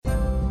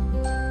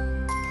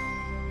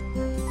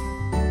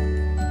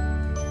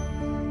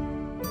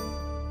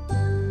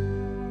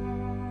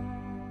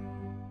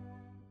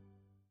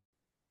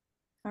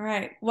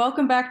right.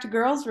 Welcome back to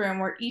Girls Room,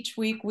 where each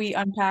week we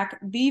unpack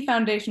the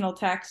foundational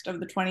text of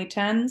the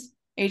 2010s,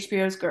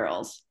 HBO's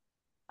Girls.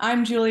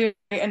 I'm Julia,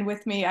 and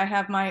with me I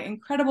have my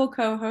incredible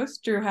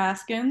co-host, Drew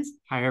Haskins.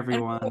 Hi, And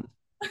everyone.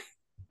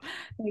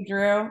 hey,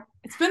 Drew,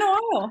 it's been a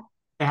while.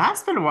 It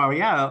has been a while,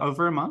 yeah,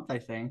 over a month, I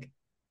think.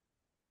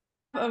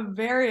 A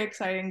very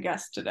exciting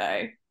guest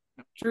today.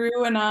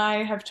 Drew and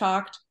I have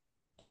talked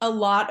a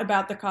lot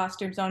about the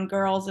costumes on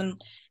Girls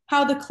and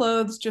how the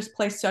clothes just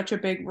play such a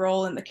big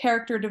role in the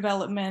character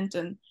development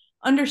and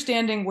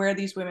understanding where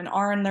these women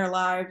are in their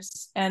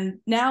lives. And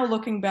now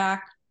looking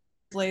back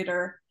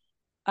later,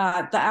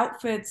 the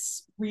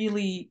outfits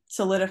really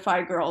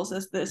solidify Girls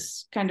as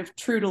this kind of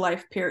true to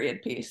life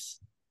period piece.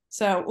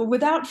 So,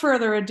 without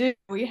further ado,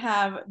 we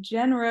have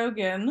Jenn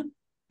Rogien,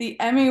 the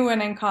Emmy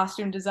winning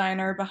costume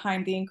designer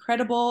behind the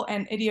incredible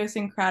and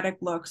idiosyncratic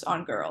looks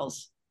on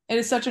Girls. It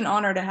is such an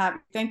honor to have you.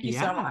 Thank you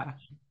so much. Yeah,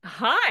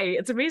 Hi,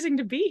 it's amazing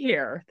to be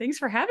here. Thanks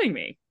for having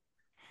me.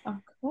 Of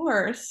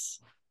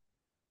course.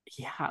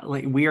 yeah,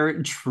 like we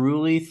are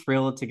truly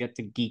thrilled to get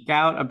to geek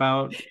out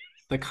about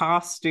the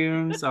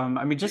costumes.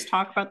 Just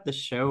talk about the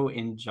show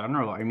in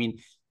general.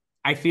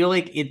 I feel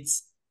like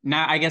it's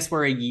now, I guess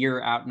we're a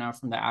year out now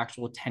from the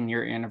actual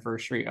 10-year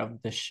anniversary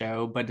of the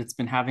show, but it's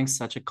been having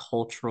such a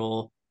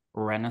cultural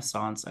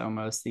renaissance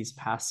almost these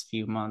past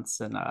few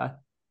months. And I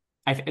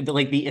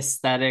like the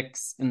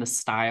aesthetics and the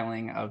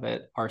styling of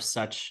it are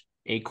such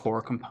a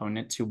core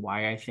component to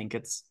why I think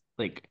it's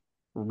like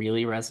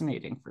really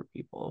resonating for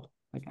people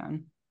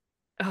again.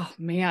 Oh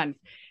man.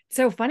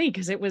 So funny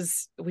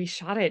because we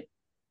shot it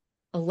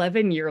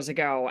 11 years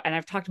ago, and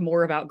I've talked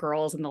more about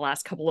Girls in the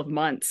last couple of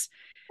months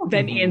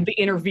than in Mhm. the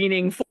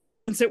intervening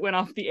since it went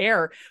off the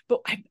air.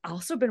 But I've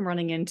also been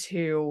running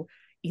into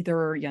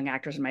either young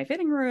actors in my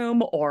fitting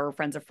room or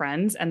friends of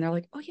friends, and they're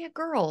like, "Oh yeah,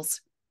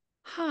 Girls.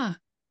 Huh.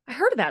 I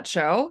heard of that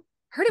show.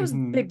 Heard it was a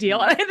big Mhm.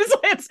 deal." And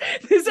it's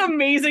this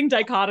amazing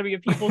dichotomy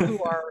of people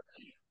who are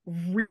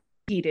really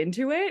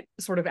into it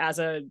sort of as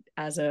a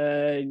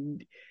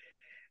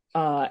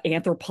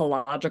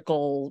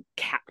anthropological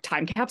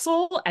time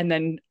capsule, and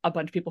then a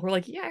bunch of people who are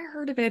like, yeah, I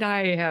heard of it,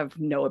 I have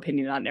no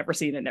opinion on, never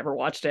seen it, never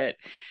watched it.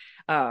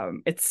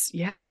 It's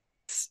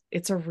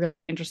a really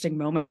interesting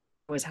moment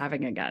I was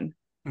having again.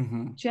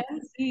 Mhm.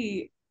 Gen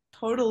Z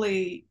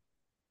totally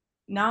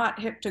not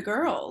hip to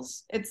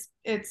Girls. It's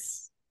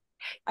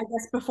I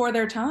guess before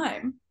their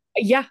time.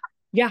 Yeah,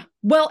 yeah,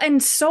 well,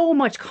 and so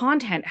much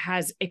content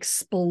has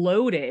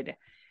exploded.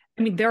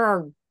 I mean, there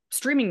are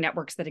streaming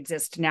networks that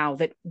exist now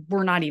that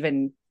were not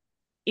even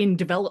in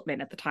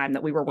development at the time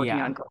that we were working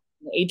Yeah. on.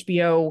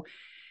 HBO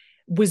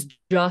was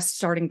just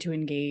starting to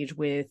engage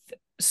with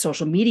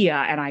social media,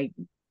 and I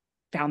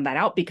found that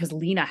out because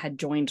Lena had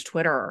joined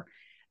Twitter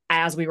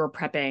as we were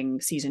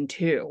prepping season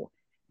 2,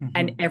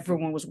 and Mhm.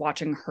 everyone was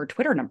watching her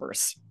Twitter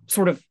numbers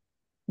sort of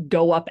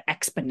go up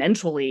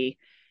exponentially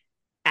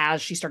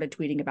as she started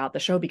tweeting about the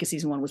show, because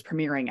season 1 was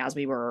premiering as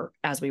we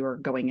were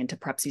going into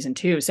prep season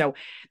 2. So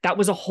that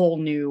was a whole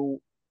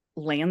new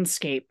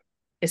landscape,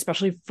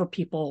 especially for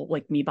people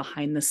like me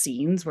behind the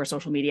scenes, where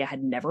social media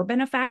had never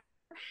been a factor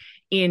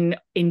in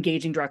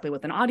engaging directly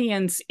with an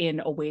audience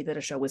in a way that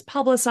a show was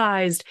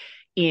publicized,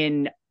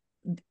 in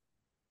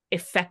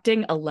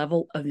affecting a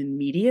level of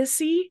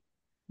immediacy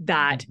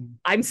that Mhm.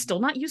 I'm still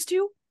not used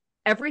to.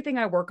 Everything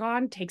I work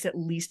on takes at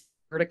least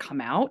a year to come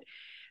out.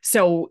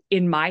 So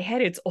in my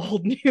head, it's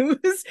old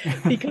news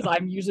because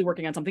I'm usually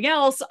working on something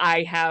else.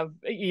 I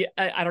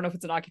don't know if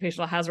it's an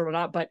occupational hazard or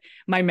not, but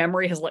my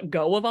memory has let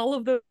go of all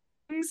of those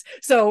things.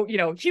 So,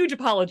 huge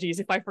apologies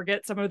if I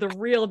forget some of the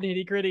real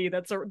nitty gritty.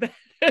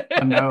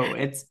 Oh no,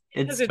 it's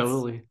Because it's,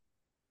 totally.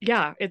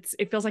 yeah,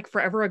 it feels like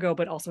forever ago,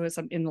 but also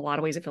in a lot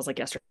of ways, it feels like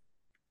yesterday.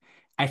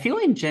 I feel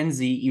like Gen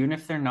Z, even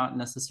if they're not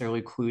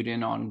necessarily clued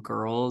in on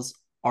girls,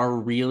 are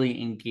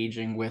really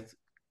engaging with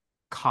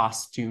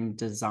costume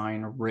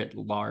design writ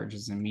large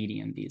as a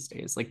medium these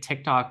days. Like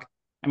TikTok,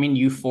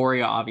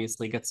 Euphoria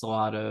obviously gets a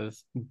lot of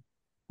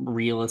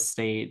real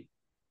estate,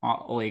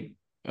 like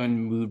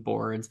on mood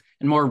boards.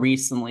 And more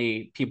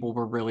recently, people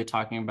were really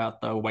talking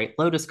about the White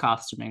Lotus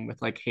costuming with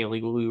like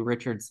Haley Lou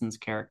Richardson's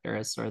character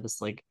as sort of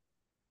this like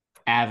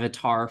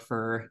avatar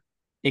for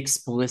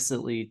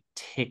explicitly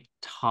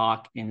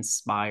TikTok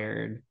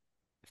inspired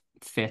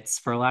fits,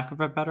 for lack of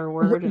a better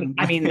word. And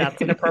I mean,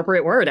 that's an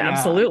appropriate word. yeah,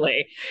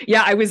 Absolutely.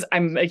 Yeah,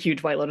 I'm a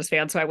huge White Lotus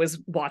fan. So I was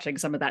watching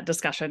some of that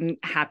discussion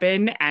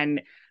happen.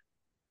 And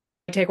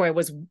my takeaway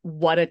was,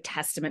 what a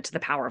testament to the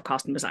power of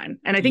costume design.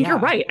 And I think you're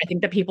yeah. right. I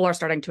think that people are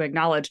starting to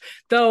acknowledge,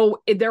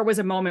 though there was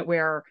a moment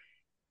where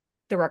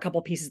there were a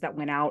couple pieces that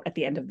went out at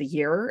the end of the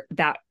year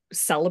that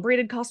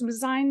celebrated costume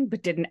design,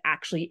 but didn't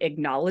actually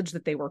acknowledge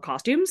that they were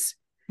costumes.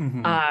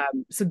 Mm-hmm.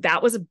 So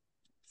that was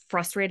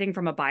frustrating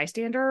from a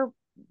bystander,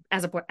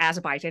 as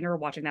a bystander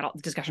watching that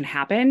discussion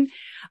happen,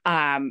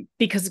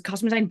 because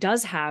costume design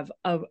does have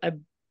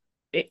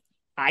it,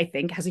 I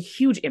think, has a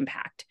huge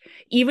impact,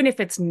 even if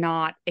it's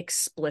not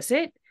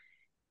explicit.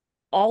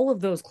 All of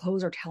those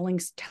clothes are telling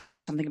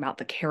something about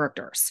the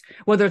characters,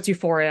 whether it's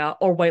Euphoria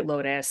or White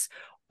Lotus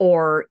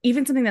or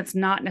even something that's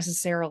not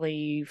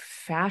necessarily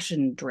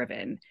fashion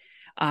driven,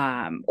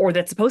 or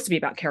that's supposed to be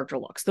about character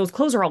looks. Those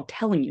clothes are all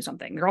telling you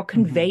something. They're all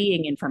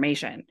conveying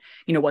information.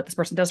 You know, what this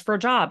person does for a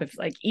job. If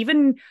like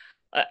even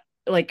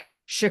like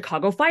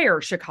Chicago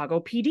Fire,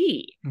 Chicago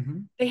PD,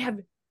 they have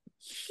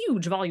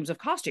huge volumes of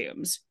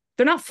costumes.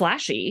 They're not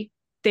flashy.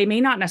 They may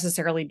not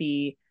necessarily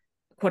be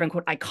quote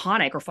unquote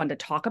iconic or fun to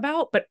talk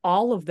about, but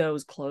all of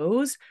those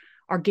clothes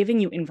are giving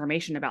you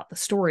information about the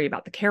story,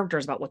 about the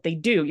characters, about what they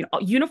do. You know,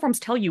 uniforms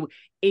tell you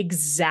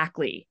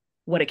exactly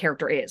what a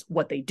character is,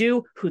 what they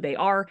do, who they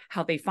are,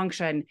 how they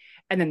function.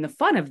 And then the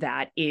fun of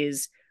that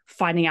is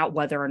finding out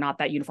whether or not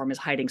that uniform is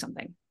hiding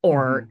something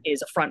or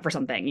is a front for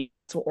something.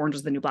 That's what Orange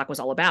is the New Black was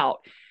all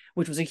about,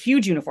 which was a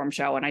huge uniform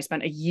show. And I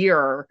spent a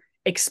year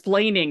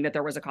explaining that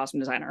there was a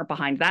costume designer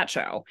behind that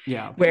show.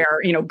 Yeah. Where,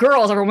 you know,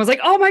 girls, everyone was like,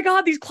 oh my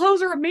God, these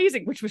clothes are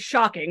amazing, which was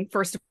shocking.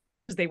 First of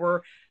all, they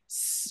were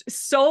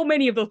so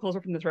many of those clothes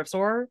were from the thrift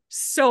store.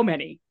 So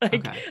many. Like,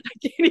 okay.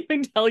 I can't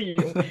even tell you.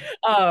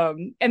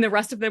 And the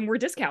rest of them were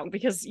discount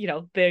because, you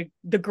know,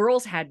 the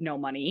girls had no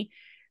money.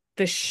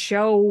 The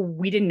show,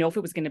 we didn't know if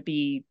it was going to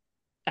be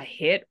a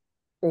hit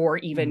or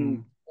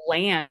even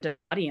land an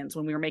audience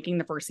when we were making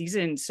the first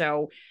season.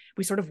 So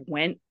we sort of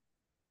went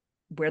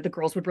where the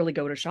girls would really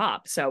go to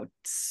shop. So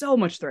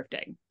much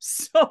thrifting,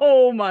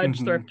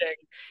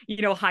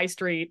 you know, high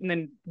street. And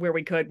then where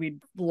we could, we'd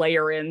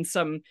layer in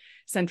some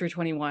Century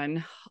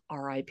 21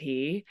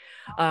 RIP.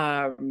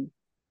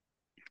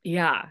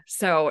 Yeah.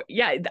 So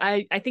yeah,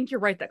 I think you're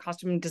right that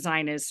costume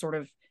design is sort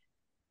of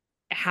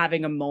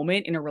having a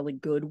moment in a really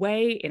good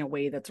way, in a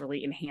way that's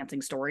really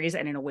enhancing stories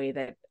and in a way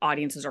that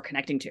audiences are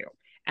connecting to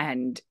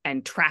and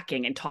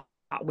tracking and talk,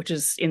 which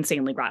is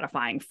insanely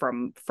gratifying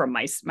from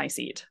my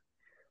seat.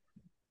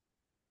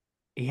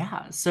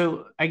 Yeah.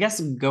 So I guess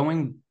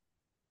going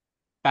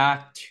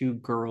back to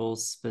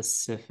girls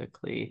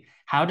specifically,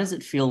 how does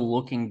it feel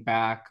looking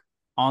back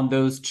on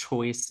those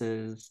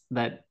choices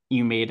that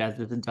you made as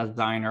a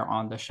designer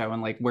on the show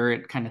and like where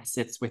it kind of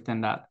sits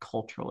within that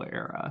cultural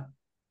era?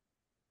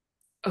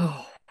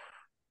 Oh,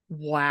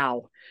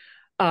 wow.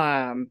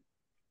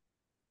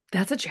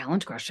 That's a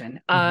challenge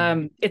question.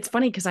 It's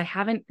funny because I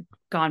haven't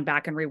gone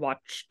back and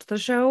rewatched the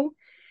show.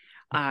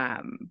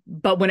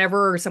 But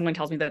whenever someone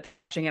tells me that they're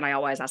watching it, I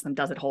always ask them,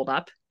 does it hold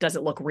up? Does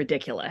it look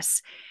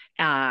ridiculous?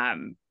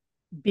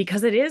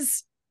 Because it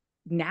is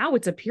now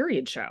it's a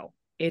period show.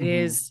 It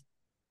is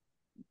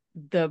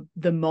the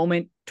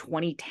moment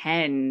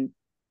 2010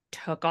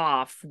 took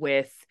off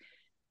with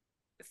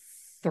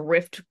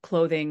thrift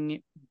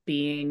clothing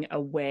being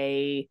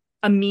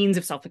a means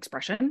of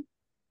self-expression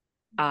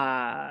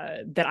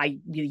that I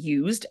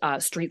used.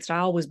 Street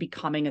style was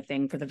becoming a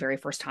thing for the very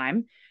first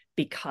time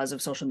because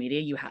of social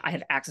media. I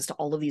had access to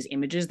all of these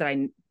images that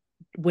I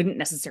wouldn't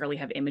necessarily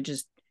have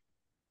images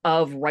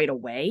of right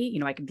away. You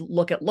know, I could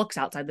look at looks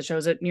outside the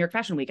shows at New York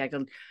Fashion Week. I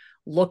could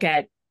look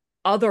at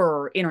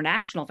other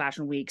international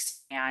fashion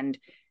weeks and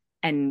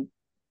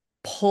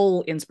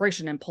pull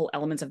inspiration and pull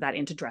elements of that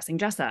into dressing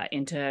Jessa,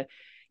 into,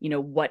 you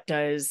know, what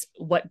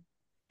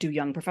do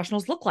young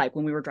professionals look like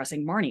when we were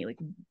dressing Marnie? Like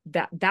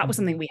that was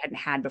something we hadn't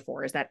had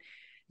before, is that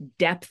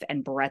depth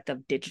and breadth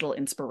of digital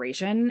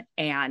inspiration.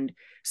 And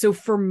so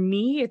for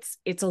me,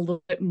 it's a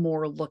little bit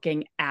more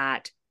looking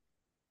at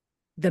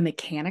the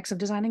mechanics of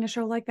designing a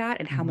show like that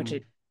and how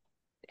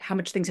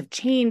much things have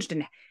changed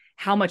and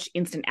how much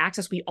instant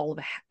access we all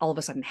of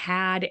a sudden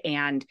had,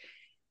 and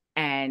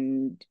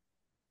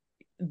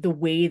the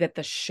way that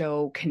the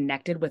show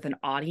connected with an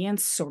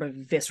audience sort of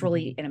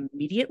viscerally and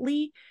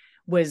immediately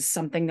was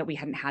something that we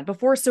hadn't had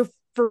before. So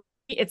for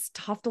me, it's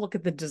tough to look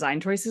at the design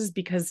choices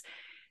because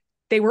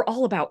they were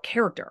all about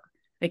character.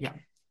 Like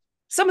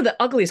some of the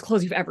ugliest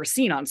clothes you've ever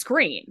seen on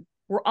screen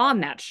were on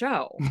that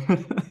show.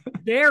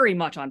 Very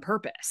much on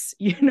purpose.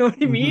 You know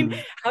what I mean?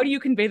 How do you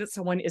convey that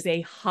someone is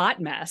a hot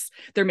mess?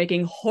 They're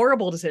making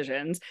horrible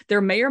decisions.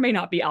 There may or may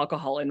not be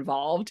alcohol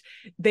involved.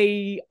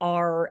 They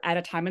are at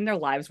a time in their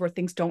lives where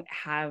things don't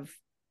have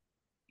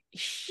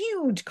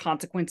huge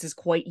consequences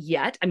quite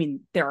yet. I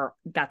mean,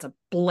 that's a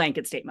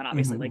blanket statement,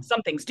 obviously. Like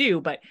some things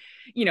do, but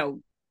you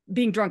know,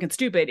 being drunk and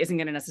stupid isn't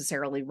going to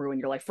necessarily ruin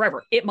your life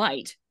forever. It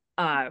might.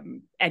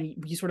 And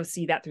you sort of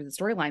see that through the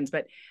storylines,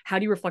 but how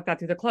do you reflect that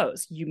through the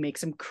clothes? You make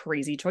some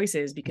crazy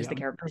choices because the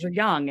characters are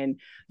young and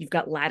you've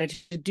got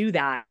latitude to do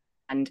that.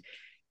 And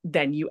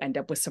then you end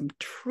up with some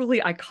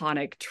truly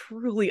iconic,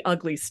 truly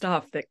ugly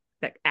stuff that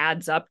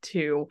adds up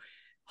to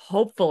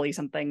hopefully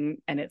something,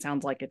 and it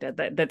sounds like it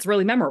did, that's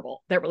really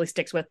memorable, that really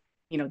sticks with,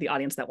 you know, the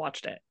audience that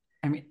watched it.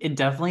 I mean, it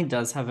definitely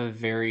does have a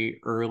very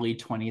early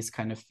 20s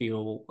kind of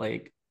feel,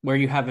 like where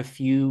you have a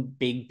few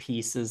big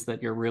pieces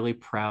that you're really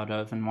proud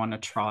of and want to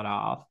trot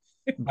off,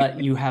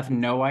 but you have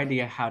no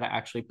idea how to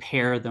actually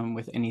pair them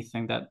with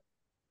anything that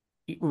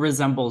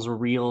resembles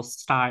real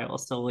style.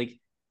 So like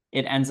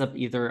it ends up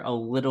either a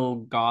little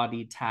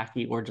gaudy,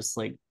 tacky, or just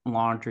like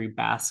laundry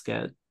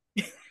basket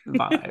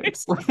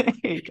vibes.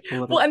 Like,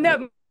 well, and that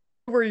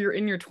where you're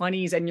in your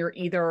 20s and you're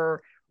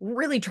either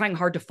really trying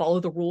hard to follow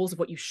the rules of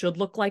what you should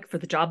look like for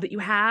the job that you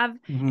have,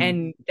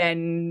 and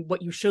then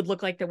what you should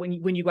look like that when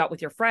you go out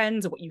with your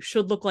friends, and what you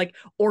should look like,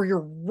 or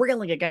you're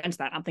railing against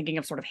that. I'm thinking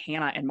of sort of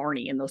Hannah and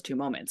Marnie in those two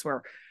moments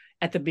where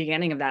at the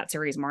beginning of that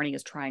series, Marnie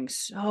is trying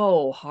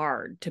so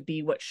hard to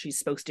be what she's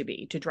supposed to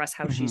be, to dress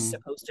how she's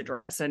supposed to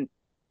dress. And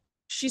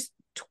she's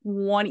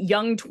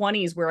young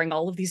 20s wearing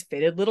all of these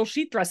fitted little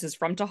sheath dresses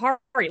from Tahari.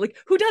 Like,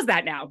 who does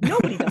that now?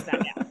 Nobody does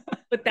that now.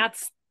 But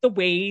that's the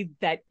way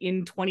that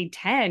in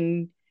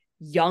 2010,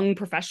 young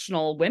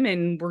professional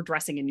women were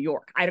dressing in New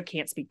York. I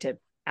can't speak to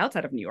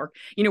outside of New York,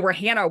 where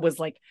Hannah was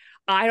like,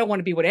 I don't want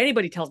to be what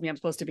anybody tells me I'm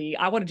supposed to be.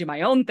 I want to do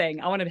my own thing.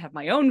 I want to have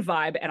my own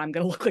vibe, and I'm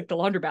going to look like the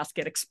laundry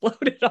basket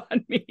exploded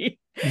on me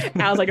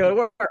as I go to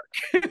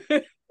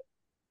work.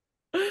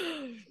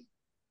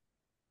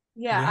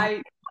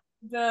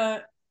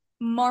 The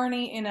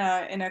Marnie in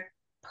a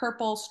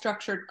purple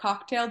structured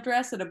cocktail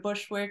dress at a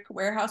Bushwick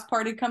warehouse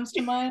party comes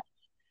to mind.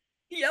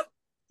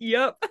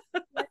 Yep.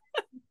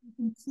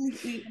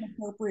 Completely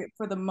inappropriate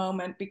for the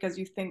moment because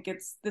you think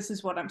this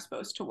is what I'm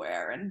supposed to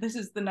wear, and this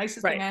is the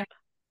nicest thing I have in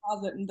the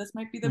closet, and this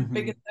might be the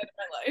biggest night of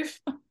my life.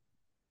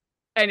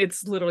 And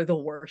it's literally the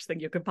worst thing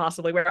you could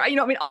possibly wear.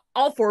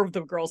 All four of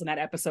the girls in that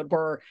episode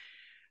were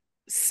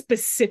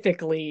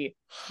specifically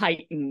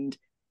heightened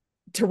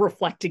to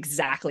reflect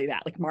exactly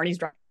that. Like, Marnie's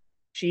dressed,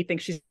 she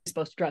thinks she's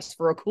supposed to dress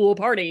for a cool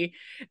party,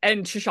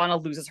 and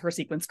Shoshana loses her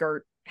sequin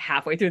skirt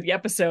halfway through the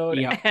episode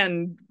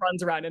and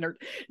runs around in her.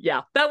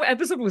 Yeah, that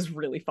episode was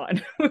really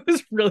fun. It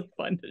was really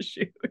fun to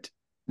shoot.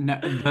 No,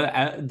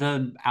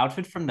 the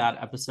outfit from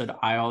that episode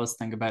I always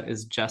think about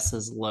is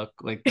Jess's look,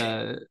 like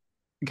the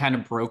kind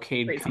of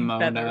brocade Crazy kimono.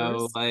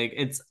 feathers. Like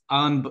it's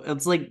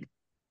like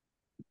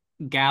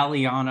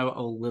Galliano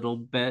a little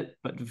bit,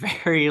 but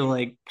very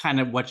like kind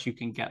of what you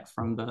can get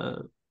from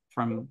the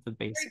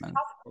basement.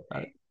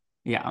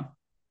 Yeah.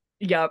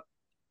 Yep.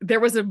 There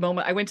was a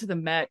moment I went to the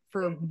Met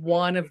for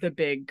one of the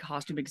big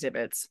costume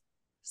exhibits.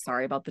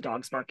 Sorry about the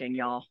dogs barking,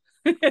 y'all.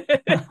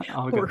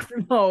 Work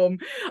from home.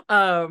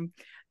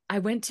 I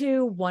went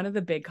to one of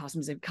the big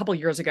costumes a couple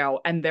years ago,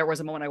 and there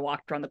was a moment I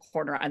walked around the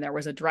corner and there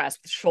was a dress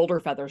with shoulder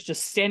feathers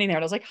just standing there.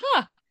 And I was like,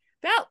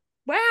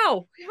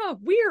 wow, yeah,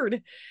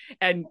 weird.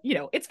 And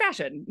it's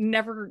fashion.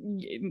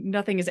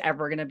 Nothing is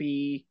ever going to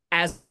be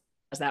as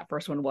that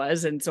first one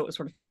was. And so it was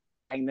sort of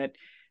saying that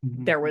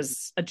there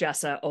was a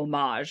Jessa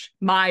homage.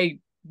 My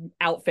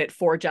outfit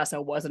for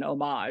Jessa was an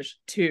homage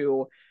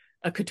to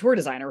a couture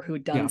designer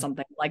who'd done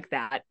something like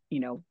that,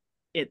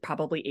 it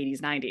probably 80s,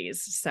 90s.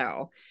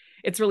 So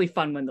it's really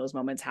fun when those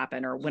moments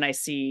happen, or when I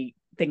see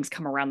things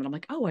come around and I'm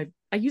like, oh,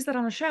 I used that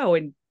on a show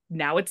and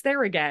now it's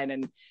there again.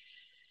 And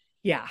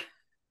yeah.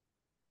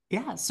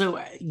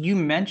 So you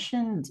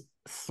mentioned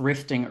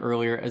thrifting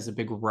earlier as a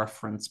big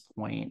reference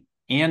point.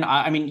 And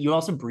I mean, you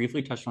also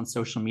briefly touched on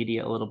social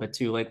media a little bit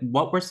too. Like,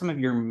 what were some of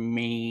your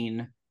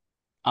main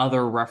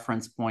other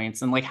reference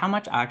points, and like how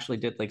much actually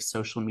did like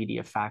social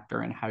media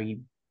factor in how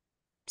you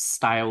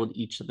styled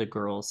each of the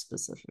girls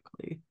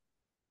specifically?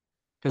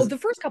 Well, the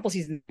first couple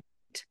seasons,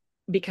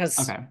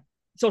 because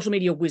social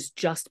media was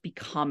just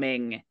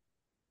becoming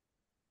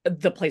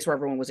the place where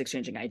everyone was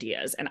exchanging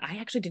ideas. And I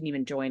actually didn't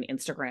even join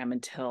Instagram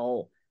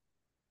until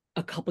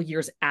a couple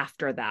years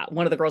after that.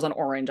 One of the girls on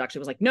Orange actually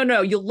was like,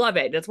 no, you'll love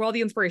it. That's where all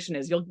the inspiration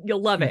is.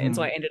 You'll love it. And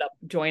so I ended up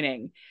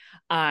joining.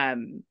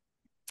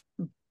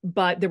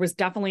 But there was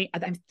definitely,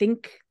 I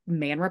think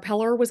Man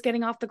Repeller was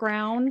getting off the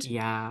ground.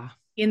 Yeah.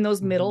 In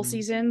those middle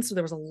seasons. So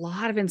there was a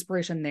lot of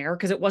inspiration there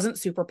because it wasn't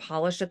super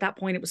polished at that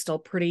point. It was still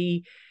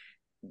pretty,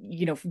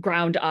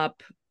 ground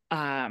up.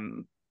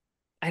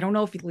 I don't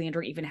know if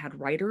Leander even had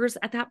writers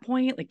at that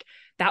point. Like,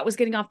 that was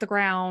getting off the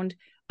ground.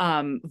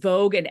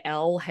 Vogue and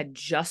Elle had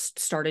just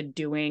started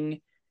doing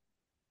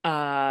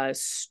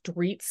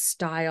street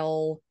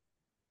style.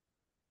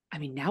 I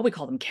mean, now we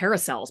call them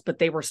carousels, but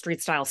they were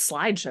street style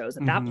slideshows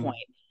at that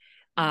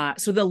point.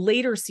 So the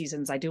later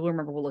seasons, I do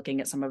remember we're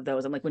looking at some of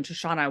those. And like when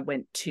Shoshana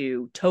went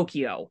to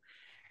Tokyo,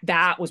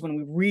 that was when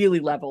we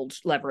really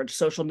leveraged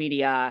social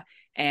media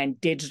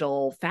and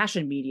digital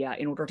fashion media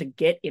in order to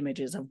get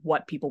images of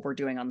what people were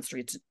doing on the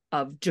streets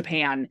of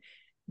Japan,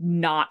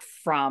 not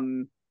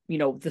from,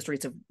 the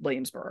streets of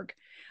Williamsburg.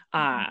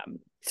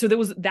 So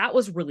that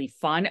was really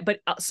fun, but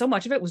so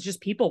much of it was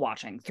just people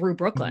watching through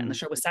Brooklyn. The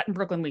show was set in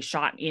Brooklyn. We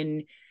shot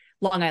in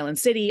Long Island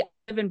City. I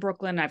live in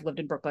Brooklyn. I've lived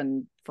in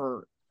Brooklyn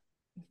for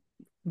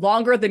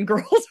longer than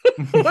Girls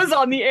was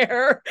on the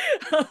air.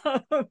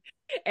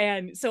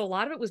 And so a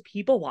lot of it was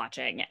people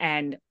watching,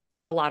 and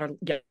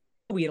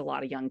we had a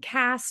lot of young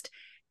cast.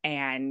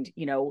 And,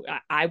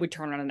 I would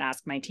turn around and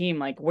ask my team,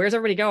 like, where's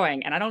everybody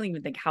going? And I don't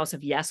even think House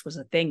of Yes was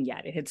a thing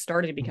yet. It had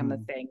started to become a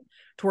thing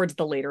towards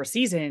the later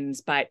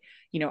seasons. But,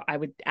 I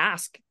would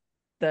ask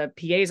the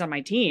PAs on my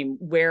team,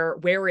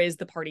 where is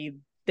the party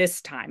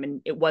this time?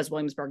 And it was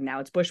Williamsburg. Now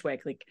it's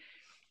Bushwick. Like,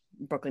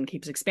 Brooklyn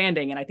keeps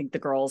expanding. And I think the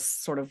girls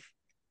sort of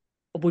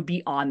would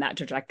be on that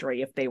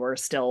trajectory if they were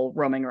still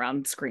roaming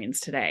around screens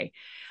today.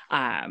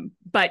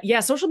 But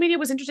yeah, social media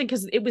was interesting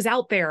because it was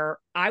out there.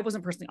 I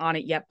wasn't personally on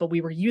it yet, but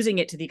we were using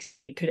it to the extent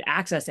we could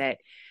access it.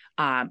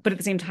 But at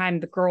the same time,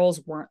 the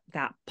girls weren't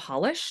that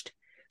polished.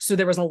 So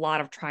there was a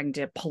lot of trying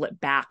to pull it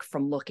back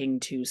from looking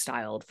too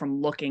styled,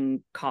 from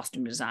looking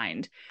costume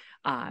designed,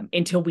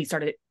 until we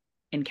started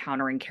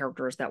encountering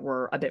characters that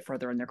were a bit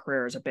further in their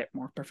careers, a bit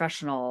more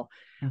professional,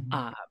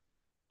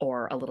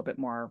 or a little bit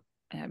more.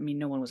 I mean,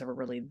 no one was ever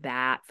really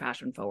that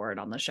fashion forward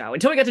on the show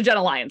until we got to Jenn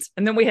Alliance,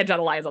 and then we had Jenn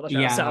Alliance on the show.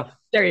 Yeah. So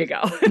there you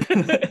go.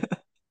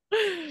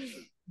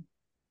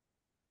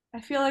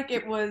 I feel like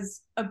it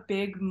was a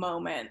big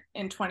moment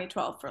in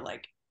 2012 for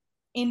like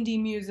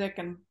indie music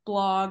and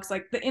blogs.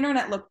 Like the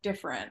internet looked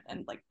different,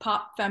 and like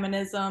pop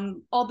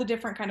feminism, all the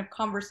different kind of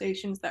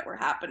conversations that were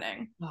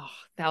happening. Oh,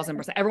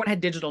 1000%. Everyone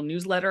had digital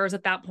newsletters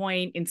at that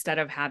point instead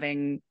of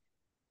having,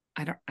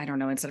 I don't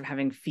know, instead of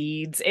having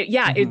feeds.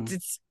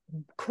 It's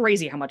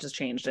crazy how much has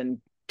changed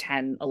in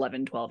 10,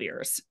 11, 12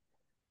 years.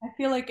 I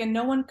feel like, and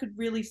no one could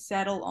really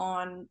settle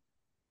on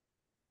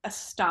a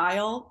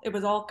style. It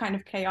was all kind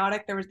of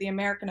chaotic. There was the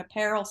American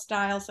Apparel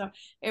style. So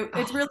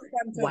it's really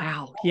fun to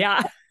wow.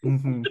 Yeah.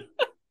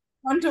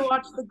 fun to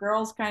watch the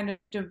girls kind of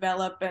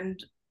develop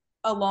and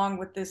along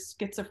with this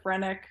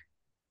schizophrenic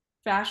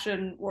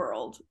fashion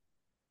world.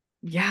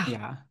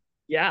 Yeah.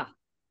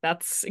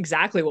 That's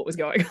exactly what was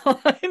going on.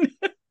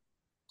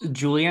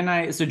 Julie and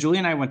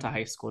I went to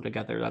high school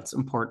together. That's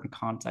important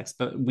context,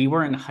 but we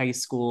were in high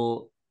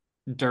school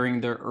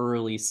during the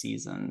early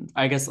season.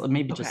 I guess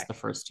maybe just the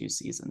first 2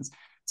 seasons.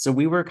 So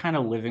we were kind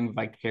of living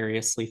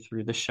vicariously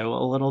through the show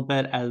a little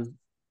bit as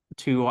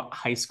 2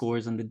 high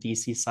schoolers in the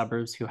DC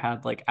suburbs who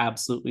had like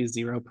absolutely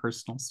zero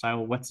personal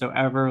style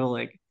whatsoever.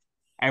 Like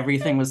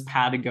everything was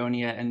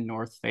Patagonia and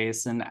North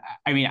Face. And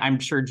I mean, I'm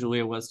sure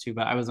Julia was too,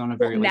 but I was on a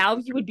very now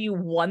you would be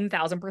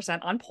 1000%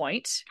 on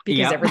point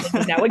because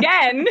everything is now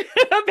again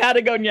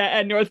Patagonia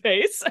and North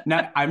Face.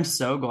 Now I'm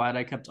so glad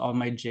I kept all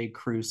my J.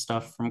 Crew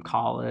stuff from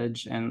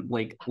college and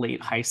like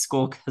late high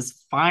school,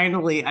 because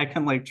finally I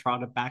can like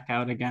trot it back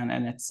out again,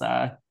 and it's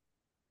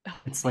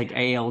like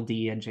ALD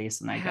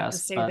adjacent, I guess. I have to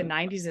say, the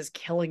 90s is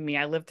killing me.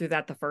 I lived through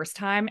that the first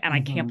time, and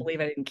I can't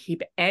believe I didn't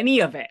keep any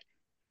of it.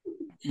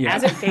 Yeah.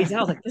 As it fades out,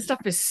 I was like, this stuff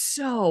is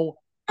so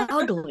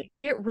ugly.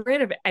 Get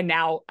rid of it. And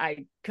now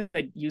I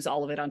could use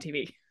all of it on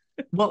TV.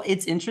 Well,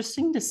 it's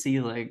interesting to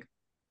see like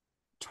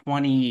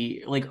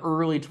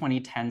early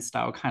 2010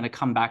 style kind of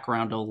come back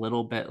around a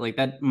little bit. Like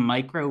that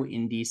micro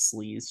indie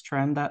sleaze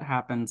trend that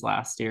happened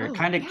last year, it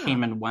kind of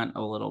came and went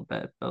a little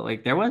bit, but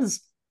like there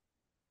was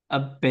a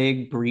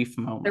big brief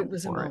moment. There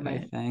was a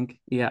moment, I think.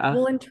 Yeah.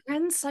 Well, and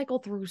trends cycle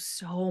through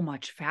so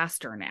much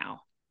faster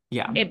now.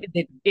 Yeah.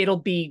 It'll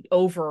be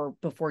over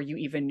before you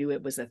even knew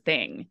it was a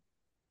thing,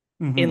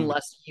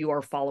 unless you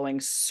are following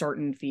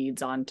certain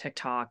feeds on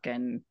TikTok,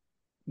 and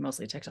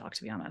mostly TikTok,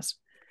 to be honest.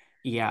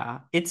 Yeah.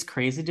 It's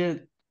crazy to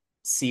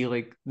see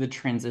like the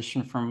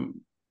transition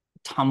from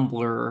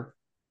Tumblr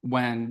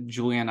when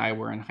Julia and I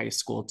were in high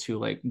school to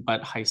like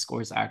what high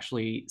schoolers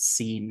actually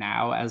see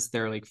now as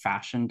their like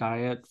fashion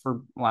diet,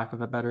 for lack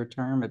of a better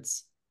term.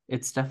 It's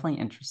definitely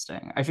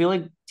interesting. I feel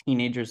like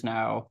teenagers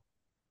now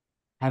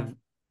have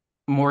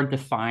more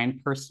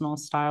defined personal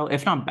style,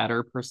 if not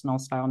better personal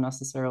style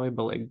necessarily,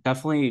 but like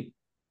definitely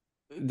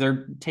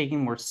they're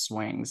taking more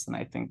swings than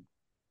I think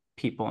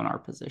people in our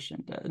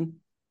position did.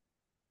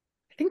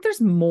 I think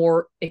there's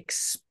more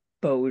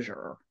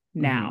exposure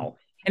now.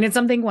 And it's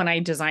something when I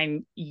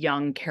design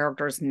young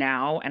characters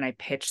now and I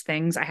pitch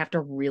things, I have to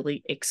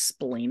really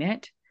explain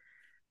it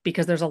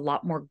because there's a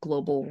lot more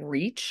global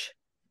reach.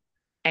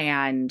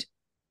 And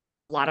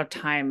a lot of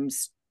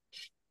times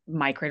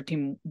my creative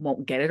team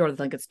won't get it, or they'll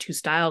think it's too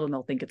styled and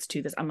they'll think it's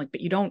too this. I'm like,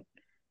 but you don't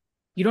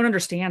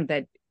understand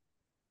that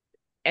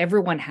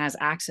everyone has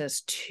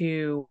access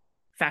to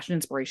fashion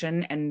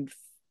inspiration and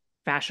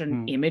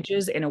fashion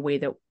images in a way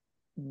that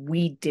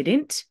we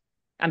didn't.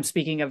 I'm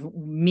speaking of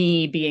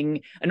me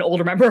being an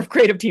older member of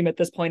creative team at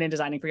this point and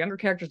designing for younger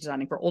characters,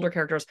 designing for older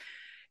characters.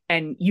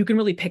 And you can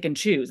really pick and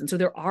choose. And so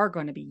there are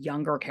going to be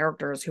younger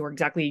characters who are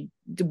exactly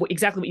what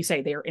you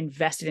say. They are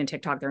invested in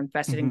TikTok. They're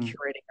invested in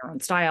curating their own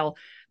style.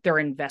 They're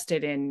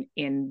invested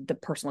in the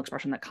personal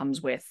expression that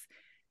comes with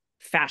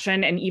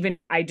fashion. And even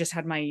I just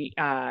had my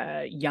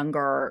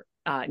younger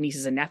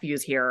nieces and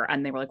nephews here,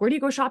 and they were like, where do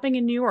you go shopping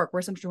in New York?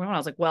 Where's something going on? I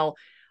was like, well,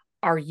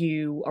 are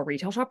you a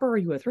retail shopper or are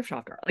you a thrift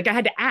shopper? Like I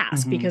had to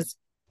ask because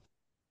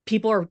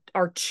people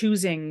are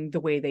choosing the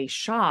way they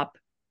shop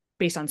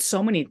based on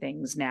so many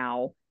things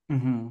now.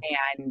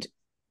 And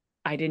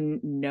I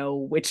didn't know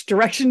which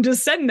direction to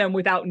send them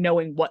without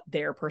knowing what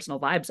their personal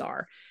vibes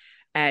are.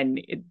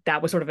 And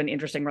that was sort of an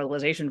interesting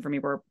realization for me,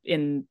 where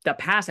in the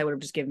past, I would have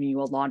just given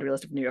you a laundry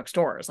list of New York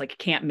stores, like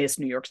can't miss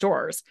New York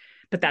stores.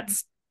 But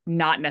that's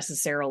not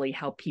necessarily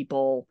how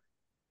people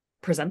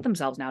present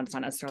themselves now. It's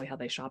not necessarily how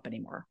they shop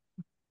anymore.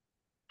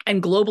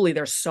 And globally,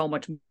 there's so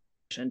much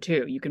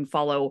too. You can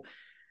follow,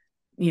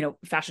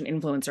 fashion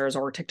influencers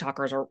or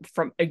TikTokers or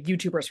from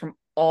YouTubers from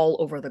all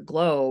over the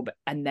globe,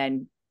 and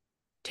then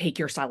take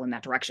your style in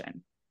that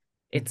direction.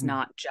 It's Mm-hmm.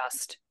 not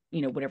just,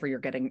 whatever you're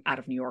getting out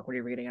of New York,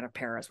 whatever you're getting out of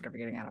Paris, whatever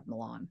you're getting out of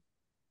Milan.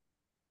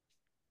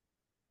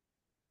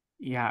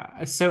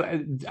 Yeah. So,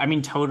 I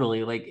mean,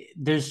 totally. Like,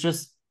 there's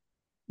just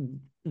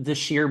the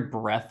sheer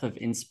breadth of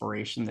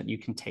inspiration that you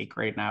can take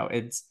right now.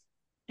 It's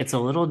a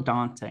little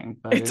daunting,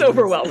 but It's it is.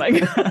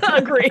 overwhelming.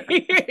 Agree.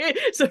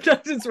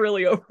 Sometimes it's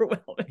really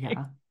overwhelming.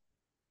 Yeah.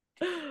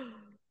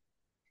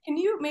 Can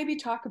you maybe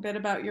talk a bit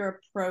about your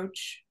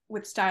approach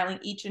with styling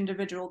each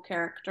individual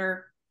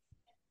character?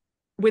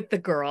 With the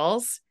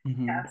girls.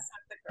 Mm-hmm. Yes.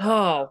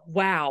 Oh,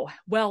 wow.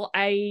 Well,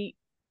 I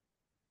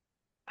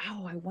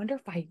wonder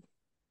if I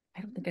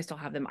don't think I still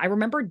have them. I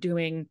remember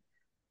doing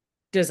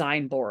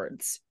design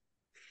boards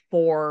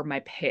for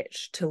my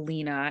pitch to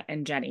Lena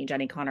and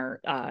Jenny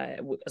Connor,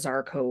 was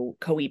our co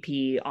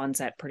EP on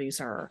set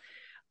producer,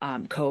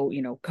 co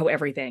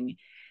everything.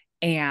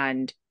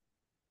 And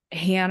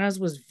Hannah's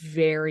was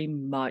very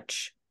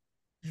much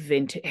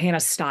vintage.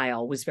 Hannah's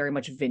style was very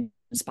much vintage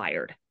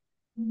inspired,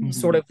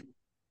 sort Mm-hmm. of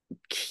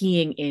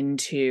keying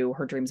into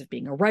her dreams of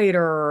being a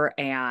writer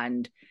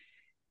and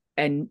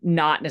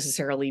not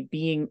necessarily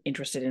being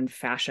interested in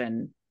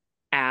fashion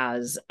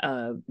as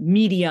a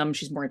medium.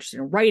 She's more interested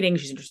in writing.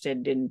 She's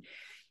interested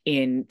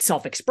in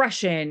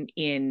self-expression,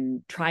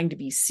 in trying to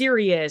be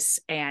serious.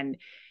 And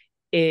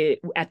it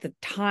at the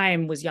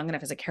time was young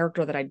enough as a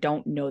character that I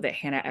don't know that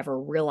Hannah ever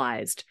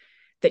realized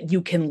that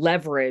you can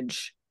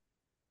leverage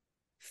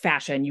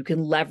fashion, you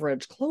can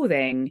leverage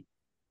clothing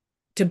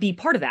to be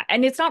part of that.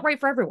 And it's not right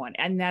for everyone.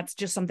 And that's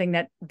just something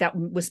that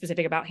was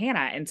specific about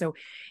Hannah. And so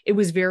it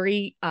was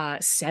very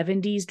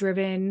 70s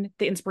driven,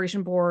 the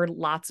inspiration board,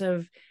 lots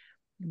of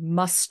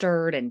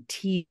mustard and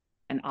tea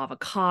and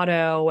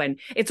avocado. And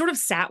it sort of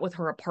sat with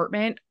her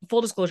apartment.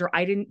 Full disclosure,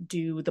 I didn't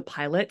do the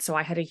pilot, so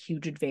I had a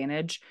huge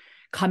advantage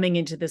coming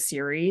into the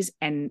series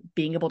and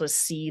being able to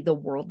see the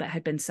world that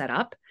had been set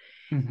up.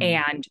 Mm-hmm.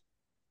 And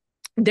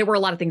there were a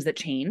lot of things that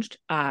changed.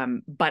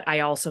 But I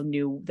also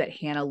knew that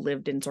Hannah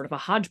lived in sort of a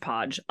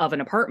hodgepodge of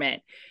an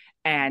apartment.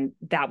 And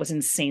that was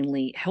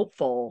insanely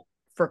helpful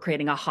for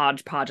creating a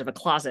hodgepodge of a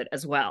closet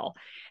as well.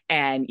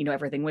 And,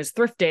 everything was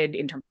thrifted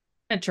in terms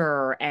of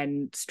furniture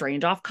and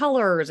strange off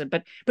colors.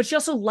 But she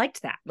also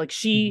liked that. Like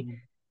Mm-hmm.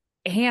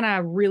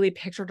 Hannah really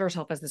pictured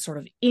herself as this sort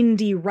of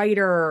indie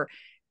writer,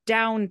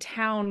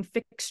 downtown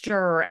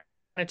fixture,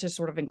 to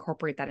sort of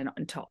incorporate that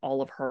into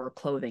all of her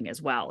clothing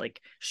as well. Like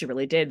she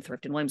really did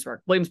thrift in Williamsburg.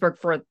 Williamsburg,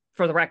 for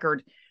the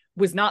record,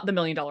 was not the $1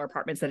 million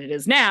apartments that it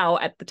is now.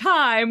 At the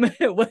time,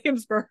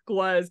 Williamsburg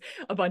was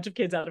a bunch of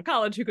kids out of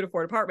college who could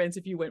afford apartments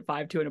if you went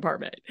 5 to an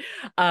apartment.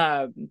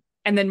 And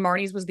then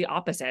Marnie's was the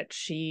opposite.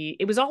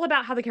 It was all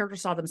about how the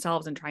characters saw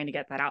themselves and trying to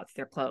get that out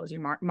through their clothes.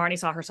 Marnie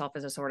saw herself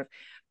as a sort of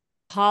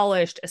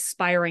polished,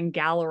 aspiring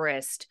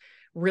gallerist,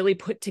 really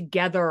put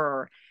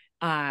together,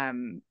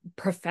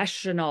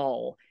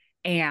 professional,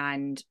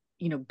 and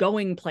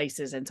going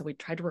places. And so we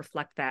tried to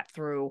reflect that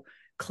through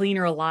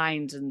cleaner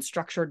lines and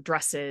structured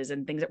dresses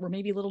and things that were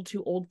maybe a little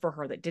too old for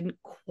her, that didn't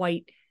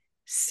quite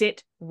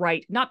sit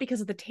right, not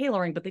because of the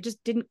tailoring, but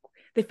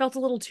they felt a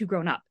little too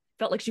grown up,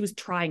 felt like she was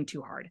trying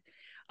too hard.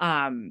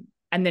 And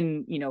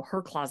then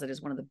her closet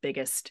is one of the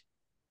biggest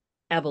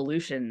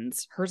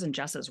evolutions. Hers and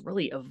Jessa's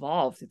really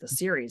evolved through the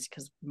series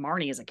because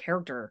Marnie as a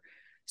character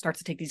starts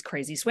to take these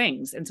crazy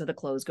swings, and so the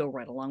clothes go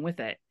right along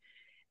with it.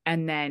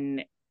 And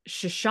then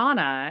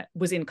Shoshana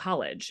was in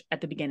college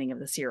at the beginning of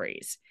the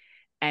series.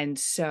 And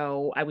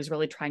so I was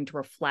really trying to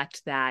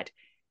reflect that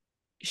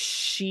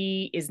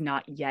she is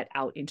not yet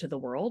out into the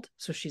world.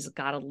 So she's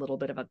got a little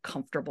bit of a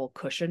comfortable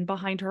cushion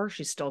behind her.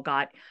 She's still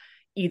got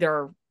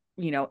either,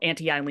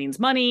 Auntie Eileen's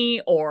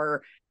money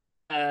or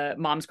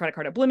mom's credit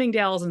card at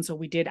Bloomingdale's. And so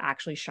we did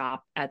actually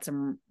shop at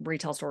some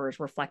retail stores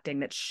reflecting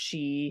that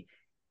she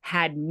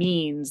had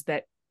means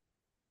that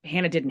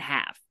Hannah didn't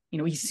have.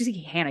 You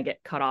see Hannah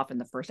get cut off in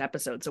the first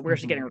episode. So where's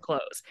she getting her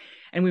clothes?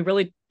 And we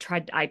really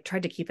I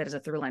tried to keep that as a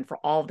through line for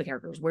all of the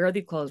characters. Where are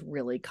these clothes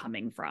really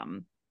coming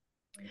from?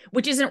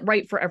 Which isn't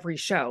right for every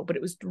show, but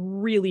it was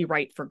really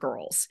right for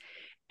girls.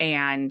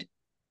 And,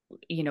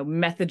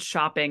 method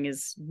shopping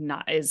is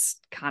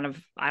kind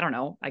of, I don't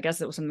know. I guess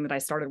it was something that I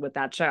started with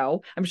that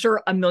show. I'm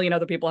sure a million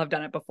other people have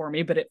done it before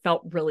me, but it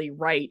felt really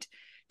right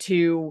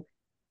to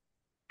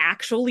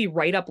actually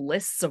write up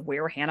lists of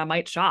where Hannah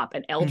might shop.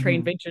 And L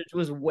Train Vintage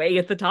was way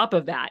at the top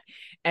of that.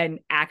 And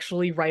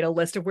actually write a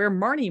list of where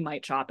Marnie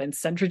might shop. And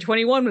Century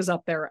 21 was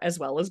up there, as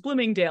well as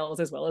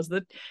Bloomingdale's, as well as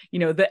the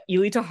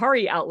Ely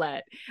Tahari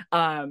outlet.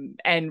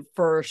 And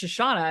for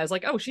Shoshana, I was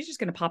like, oh, she's just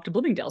going to pop to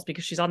Bloomingdale's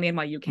because she's on the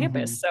NYU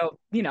campus. So,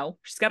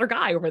 she's got her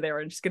guy over there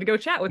and she's going to go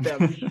chat with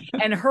him.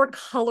 And her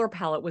color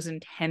palette was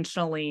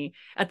intentionally,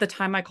 at the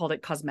time I called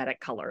it cosmetic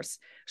colors.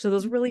 So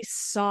those really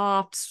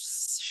soft,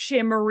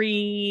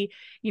 shimmery,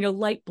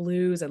 light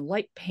blues and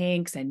light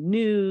pinks and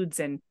nudes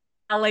and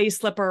LA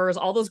slippers,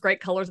 all those great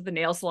colors of the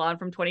nail salon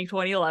from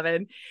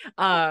 2011.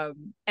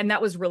 And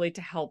that was really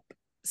to help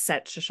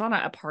set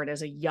Shoshana apart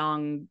as a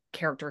young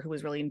character who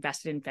was really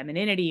invested in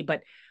femininity,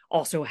 but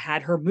also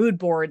had her mood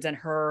boards and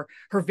her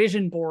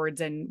vision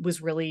boards, and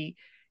was really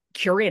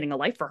curating a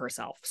life for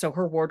herself. So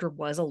her wardrobe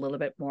was a little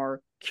bit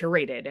more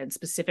curated and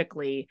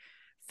specifically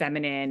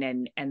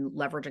feminine, and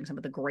leveraging some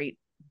of the great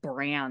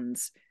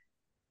brands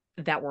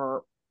that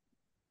were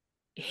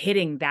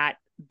hitting that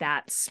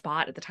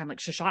spot at the time. Like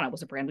Shoshana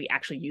was a brand we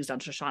actually used on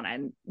Shoshana,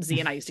 and Z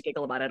and I used to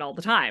giggle about it all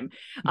the time.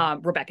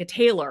 Rebecca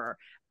Taylor.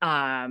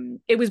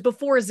 It was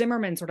before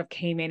Zimmerman sort of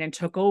came in and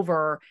took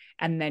over,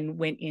 and then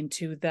went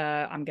into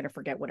the, I'm going to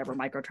forget whatever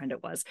micro trend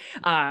it was.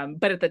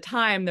 But at the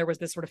time there was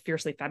this sort of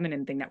fiercely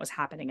feminine thing that was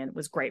happening, and it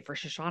was great for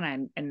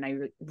Shoshana, and I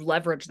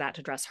leveraged that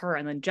to dress her.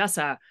 And then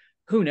Jessa,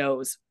 who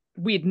knows?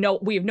 We have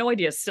no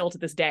idea still to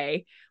this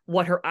day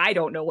I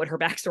don't know what her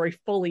backstory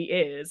fully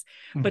is,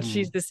 but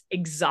she's this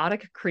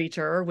exotic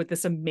creature with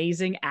this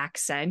amazing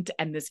accent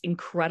and this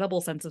incredible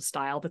sense of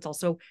style that's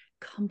also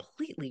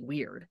completely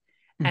weird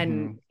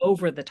and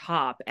over the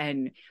top.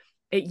 And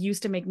it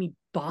used to make me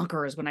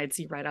bonkers when I'd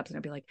see write-ups and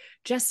I'd be like,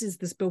 Jess is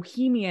this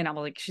bohemian. I'm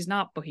like, she's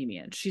not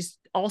bohemian. She's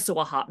also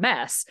a hot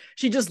mess.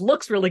 She just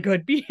looks really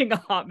good being a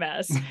hot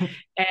mess.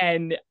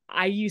 And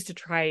I used to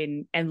try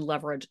and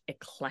leverage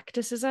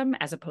eclecticism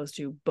as opposed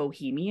to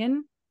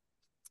bohemian,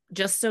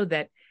 just so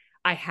that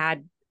I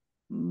had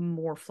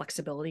more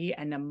flexibility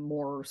and a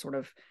more sort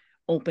of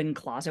open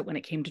closet when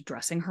it came to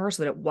dressing her,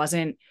 so that it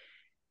wasn't,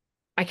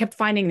 I kept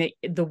finding that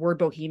the word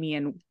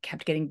bohemian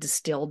kept getting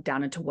distilled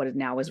down into what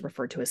now is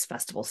referred to as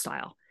festival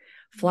style.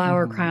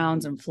 Flower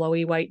crowns and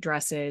flowy white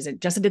dresses. And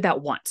Jessa did that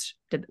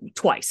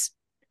twice.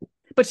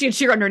 But she had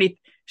sheer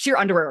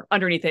underwear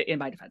underneath it, in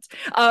my defense.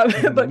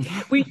 But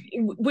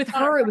with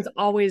her, it was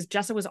always,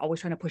 Jessa was always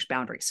trying to push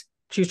boundaries.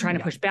 She was trying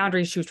to push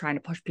boundaries. She was trying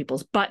to push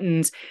people's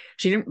buttons.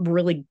 She didn't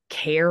really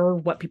care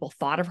what people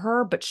thought of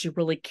her, but she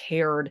really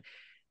cared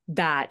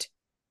that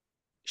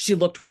she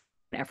looked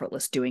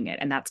effortless doing it.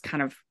 And that's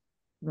kind of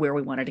where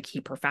we wanted to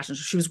keep her fashion.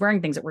 So she was wearing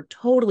things that were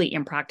totally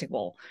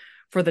impractical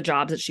for the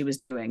jobs that she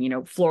was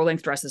doing, floor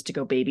length dresses to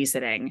go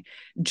babysitting,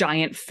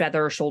 giant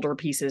feather shoulder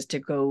pieces to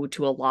go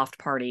to a loft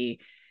party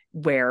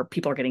where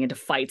people are getting into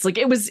fights. Like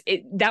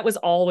that was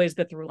always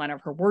the through line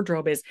of her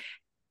wardrobe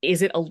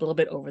is it a little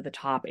bit over the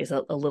top? Is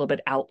it a little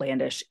bit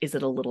outlandish? Is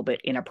it a little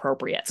bit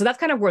inappropriate? So that's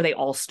kind of where they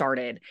all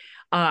started.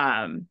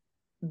 And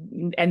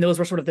those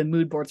were sort of the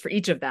mood boards for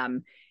each of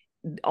them,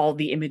 all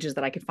the images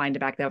that I could find to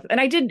back that up.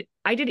 And I did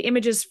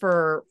images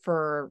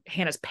for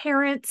Hannah's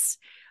parents,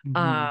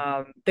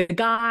 the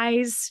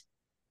guys.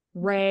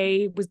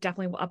 Ray was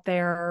definitely up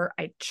there.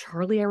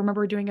 Charlie, I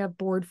remember doing a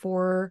board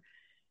for.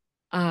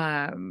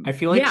 I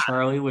feel like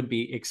Charlie would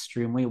be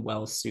extremely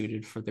well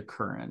suited for the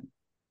current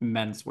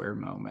menswear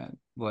moment.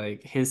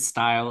 Like his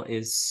style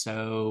is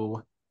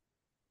so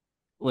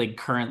like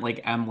current,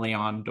 like M.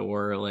 Leon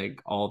Dore,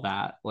 like all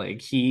that.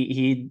 Like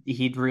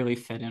he'd really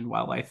fit in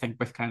well, I think,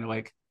 with kind of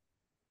like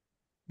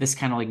this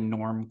kind of like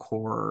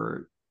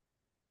normcore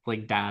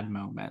like dad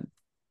moment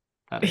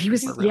that he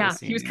was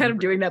he was kind of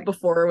doing that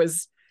before it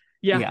was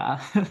Very Uniqlo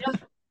at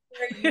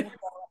the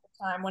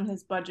time when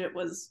his budget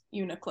was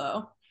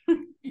Uniqlo.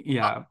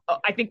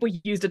 I think we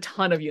used a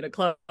ton of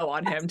Uniqlo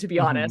on him, to be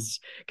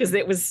honest, because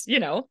it was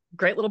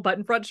great little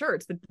button front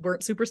shirts that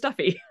weren't super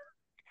stuffy.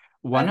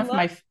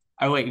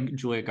 Oh wait,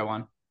 Julia, go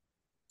on.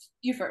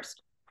 You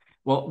first.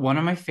 Well, one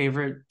of my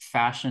favorite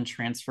fashion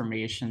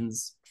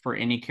transformations for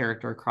any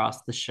character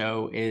across the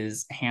show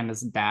is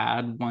Hannah's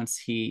dad once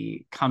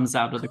he comes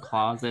out of the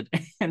closet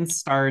and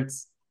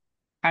starts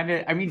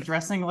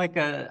dressing like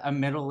a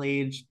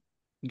middle-aged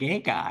gay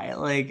guy.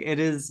 Like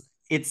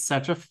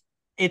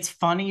it's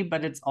funny,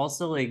 but it's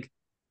also like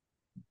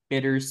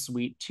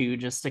bittersweet too,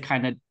 just to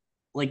kind of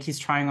like he's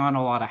trying on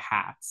a lot of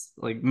hats,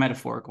 like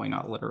metaphorically,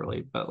 not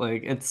literally, but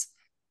like it's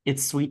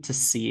sweet to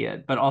see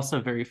it, but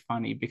also very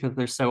funny because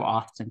they're so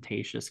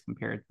ostentatious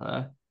compared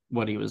to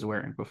what he was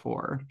wearing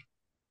before.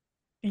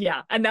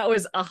 Yeah, and that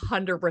was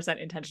 100%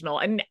 intentional.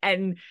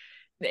 And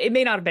it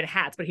may not have been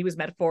hats, but he was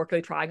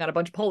metaphorically trying on a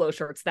bunch of polo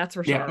shirts, that's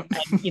for sure.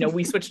 Yeah. And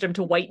we switched him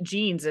to white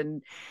jeans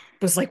and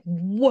was like,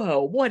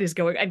 whoa, what is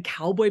going on? And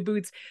cowboy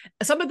boots.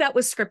 Some of that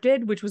was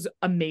scripted, which was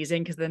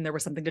amazing because then there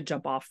was something to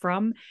jump off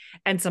from.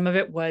 And some of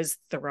it was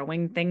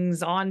throwing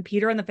things on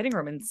Peter in the fitting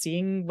room and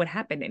seeing what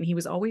happened. And he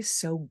was always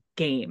so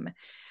game.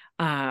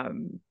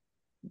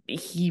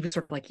 He was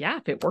sort of like, yeah,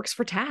 if it works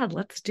for Tad,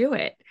 let's do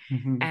it.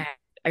 And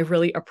I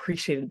really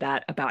appreciated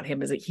that about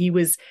him, is that he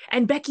was,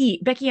 and Becky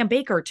Ann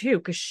Baker too,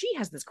 because she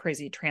has this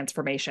crazy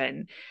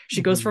transformation.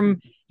 She goes from,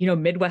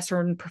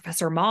 Midwestern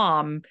professor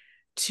mom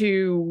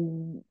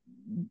to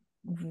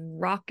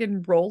rock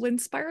and roll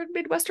inspired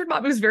Midwestern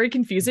mom. It was very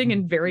confusing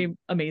and very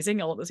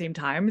amazing all at the same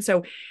time.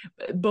 So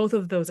both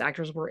of those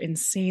actors were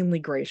insanely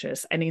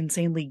gracious and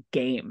insanely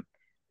game.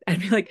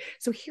 And be like,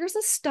 so here's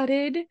a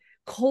studded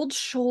cold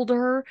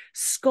shoulder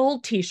skull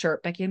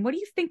t-shirt, Becky, and what do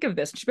you think of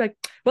this? And she'd be like,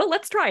 well,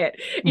 let's try it.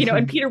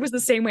 And Peter was the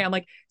same way. I'm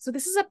like, so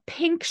this is a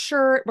pink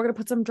shirt. We're going to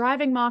put some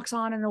driving mocks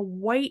on and a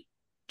white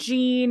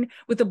jean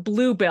with a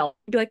blue belt.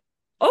 I'd be like,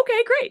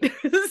 okay, great.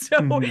 So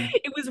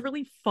it was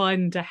really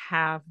fun to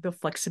have the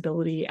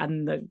flexibility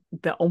and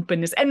the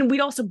openness. And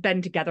we'd also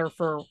been together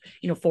for,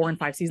 4 and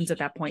 5 seasons at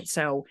that point.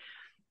 So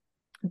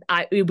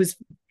it was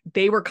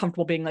they were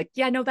comfortable being like,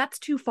 yeah, no, that's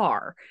too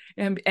far.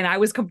 And I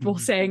was comfortable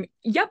saying,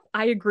 yep,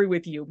 I agree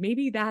with you.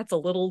 Maybe that's a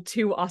little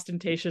too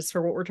ostentatious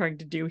for what we're trying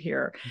to do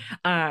here.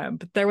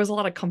 But there was a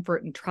lot of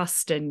comfort and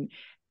trust and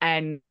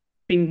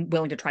being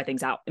willing to try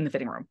things out in the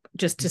fitting room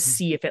just to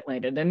see if it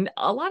landed. And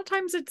a lot of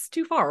times it's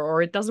too far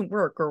or it doesn't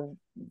work, or,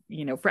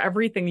 you know, for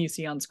everything you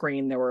see on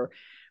screen, there were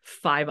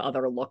 5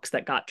 other looks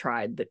that got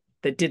tried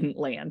that didn't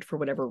land for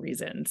whatever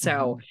reason.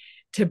 So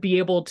to be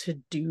able to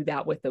do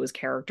that with those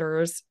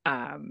characters,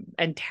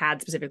 and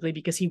Tad specifically,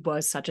 because he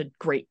was such a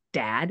great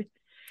dad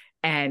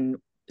and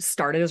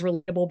started as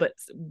relatable, but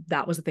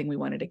that was the thing we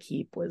wanted to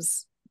keep,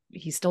 was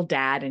he's still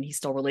dad and he's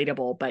still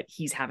relatable, but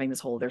he's having this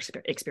whole other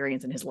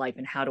experience in his life,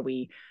 and how do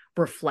we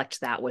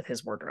reflect that with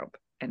his wardrobe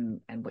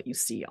and what you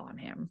see on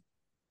him.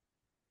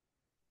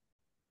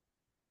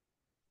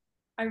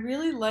 I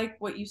really like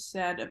what you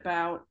said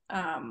about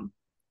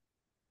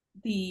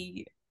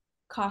the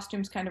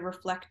costumes kind of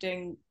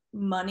reflecting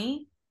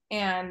money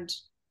and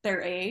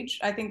their age.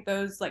 I think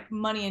those, like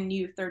money and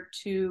youth, are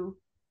 2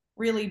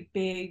 really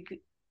big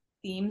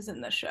themes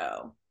in the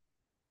show.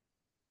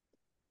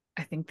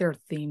 I think there are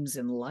themes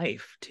in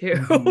life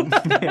too.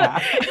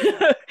 Yeah.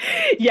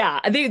 Yeah,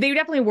 they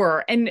definitely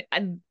were. And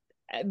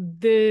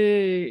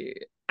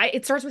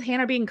it starts with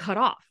Hannah being cut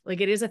off.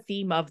 Like, it is a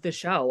theme of the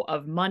show,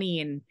 of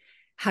money and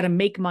how to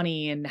make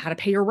money and how to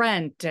pay your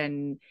rent,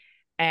 and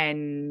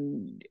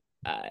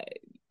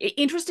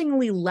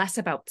interestingly less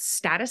about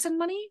status and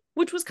money,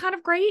 which was kind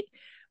of great,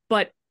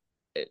 but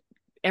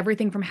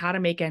everything from how to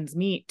make ends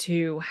meet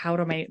to how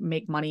to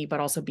make money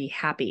but also be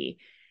happy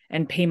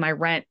and pay my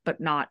rent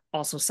but not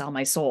also sell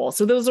my soul.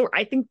 So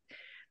I think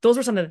those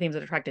were some of the themes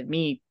that attracted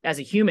me as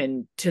a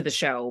human to the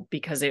show,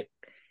 because it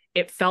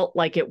felt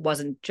like it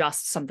wasn't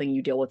just something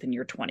you deal with in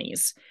your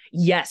 20s.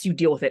 Yes, you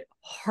deal with it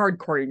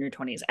hardcore in your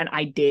 20s, and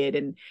I did,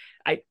 and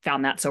I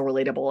found that so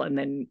relatable. And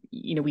then,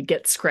 you know, we'd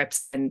get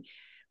scripts, and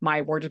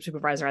my wardrobe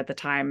supervisor at the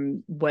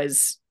time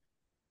was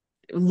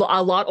a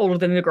lot older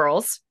than the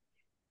girls,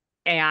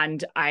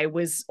 and I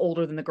was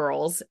older than the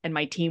girls, and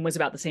my team was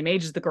about the same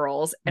age as the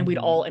girls, and we'd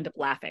all end up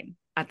laughing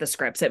at the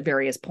scripts at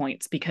various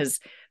points, because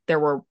there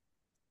were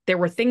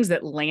things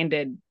that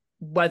landed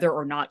whether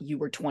or not you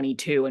were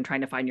 22 and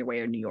trying to find your way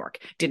in New York.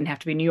 Didn't have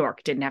to be New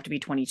York, didn't have to be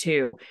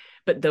 22,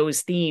 but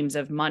those themes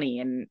of money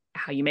and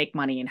how you make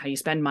money and how you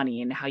spend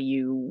money and how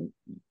you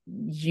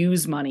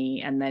use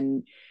money, and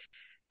then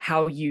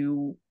how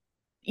you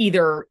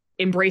either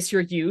embrace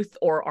your youth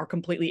or are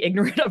completely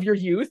ignorant of your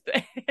youth,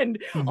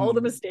 and all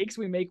the mistakes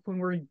we make when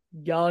we're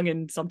young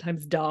and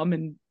sometimes dumb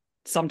and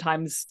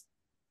sometimes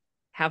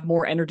have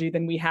more energy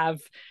than we have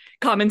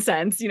common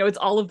sense. You know, it's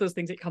all of those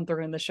things that come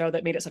through in the show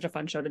that made it such a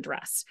fun show to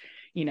dress.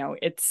 You know,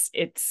 it's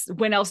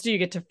when else do you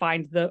get to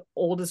find the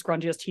oldest,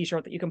 grungiest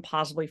t-shirt that you can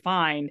possibly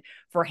find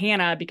for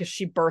Hannah, because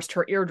she burst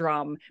her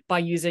eardrum by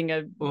using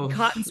a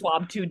cotton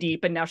swab too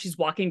deep, and now she's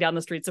walking down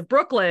the streets of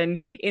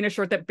Brooklyn in a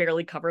shirt that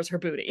barely covers her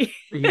booty.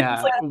 Yeah.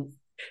 It's like,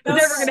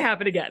 never going to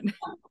happen again.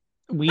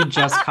 We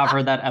just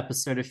covered that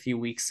episode a few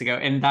weeks ago,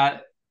 and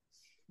that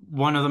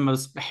one of the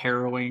most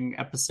harrowing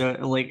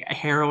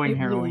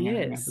harrowing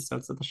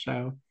episodes of the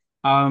show.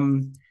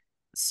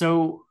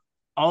 So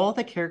all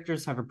the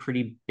characters have a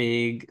pretty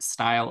big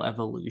style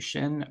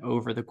evolution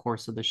over the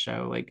course of the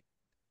show. Like,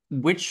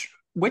 which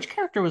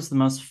character was the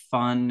most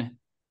fun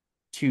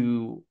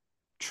to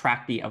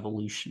track the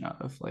evolution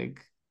of?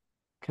 Like,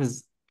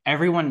 because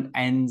everyone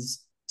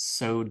ends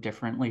so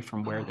differently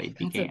from where they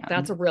began.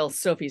 That's a real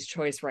Sophie's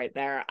choice right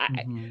there.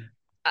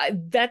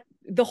 That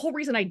the whole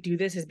reason I do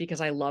this is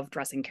because I love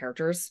dressing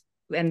characters,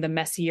 and the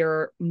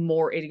messier,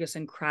 more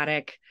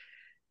idiosyncratic,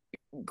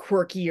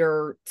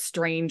 quirkier,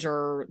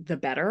 stranger, the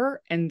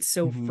better. And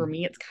so for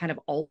me, it's kind of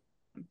all,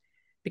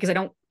 because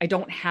I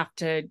don't have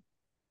to.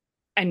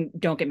 And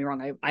don't get me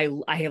wrong,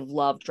 I have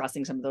loved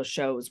dressing some of those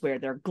shows where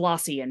they're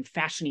glossy and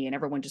fashiony and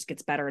everyone just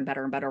gets better and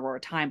better and better over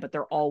time, but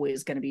they're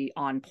always going to be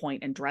on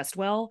point and dressed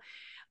well.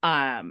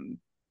 And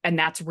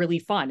that's really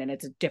fun. And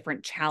it's a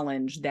different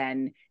challenge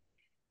than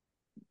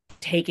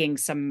taking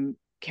some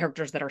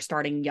characters that are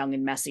starting young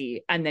and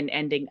messy and then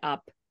ending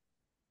up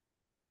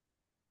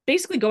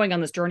basically going on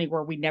this journey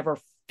where we never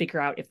figure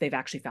out if they've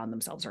actually found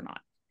themselves or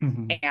not.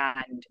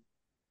 And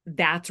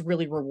that's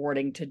really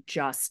rewarding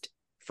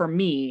for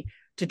me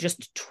to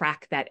just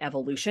track that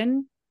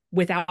evolution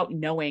without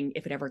knowing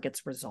if it ever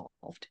gets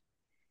resolved.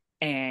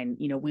 And,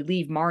 you know, we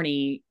leave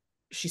Marnie,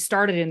 she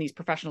started in these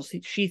professional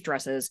sheath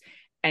dresses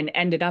and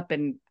ended up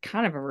in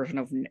kind of a version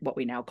of what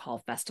we now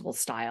call festival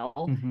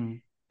style.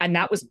 And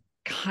that was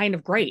kind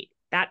of great.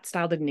 That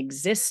style didn't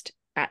exist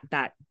at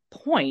that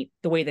point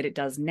the way that it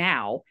does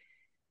now.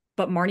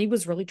 But Marnie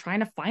was really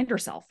trying to find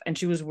herself, and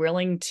she was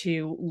willing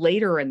to,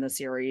 later in the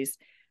series,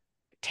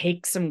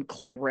 take some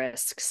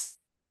risks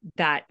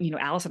that, you know,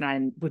 Allison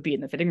and I would be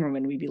in the fitting room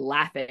and we'd be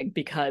laughing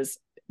because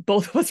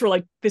both of us were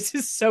like, this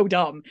is so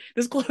dumb.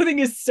 This clothing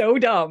is so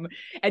dumb.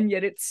 And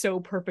yet it's so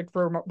perfect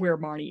for where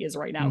Marnie is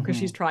right now, because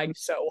she's trying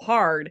so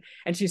hard,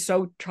 and she's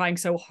trying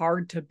so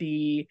hard to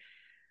be,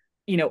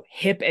 you know,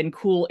 hip and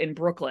cool in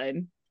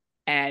Brooklyn,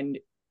 and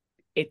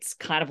it's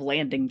kind of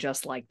landing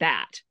just like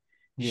that.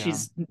 Yeah.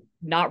 She's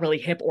not really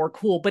hip or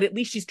cool, but at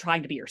least she's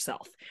trying to be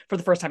herself for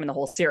the first time in the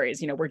whole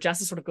series, where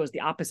Jessa sort of goes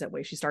the opposite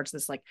way. She starts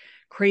this like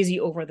crazy,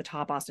 over the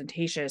top,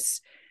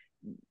 ostentatious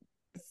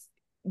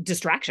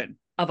distraction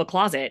of a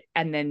closet,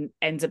 and then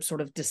ends up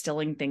sort of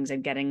distilling things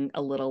and getting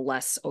a little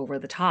less over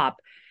the top.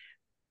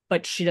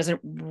 But you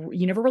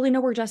never really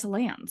know where Jessa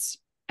lands.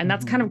 And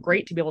that's kind of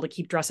great to be able to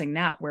keep dressing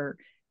that, where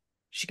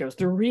she goes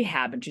through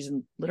rehab and she's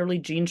in literally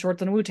jean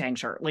shorts and a Wu-Tang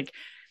shirt. Like,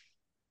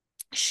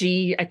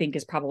 she, I think,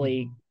 is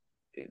probably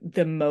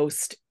the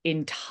most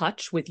in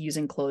touch with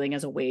using clothing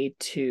as a way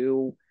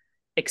to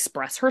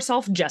express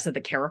herself, Jessa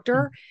the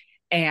character.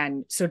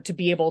 And so to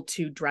be able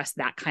to dress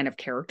that kind of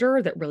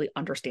character that really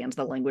understands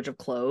the language of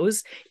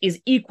clothes is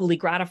equally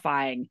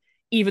gratifying,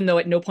 even though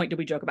at no point did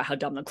we joke about how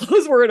dumb the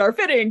clothes were in our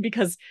fitting,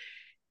 because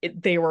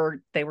they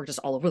were just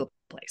all over the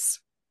place.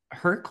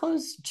 Her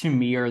clothes to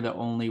me are the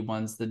only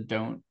ones that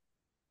don't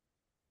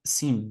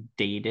seem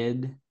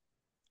dated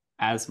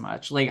as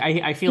much. Like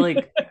I feel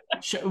like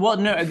well,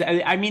 no,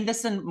 I mean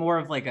this in more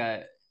of like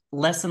a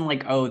lesson,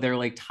 like, oh, they're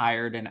like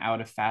tired and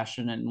out of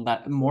fashion, and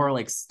more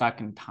like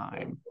stuck in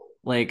time.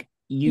 Like,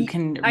 you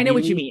can I know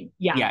what you mean.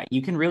 Yeah,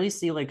 you can really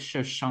see like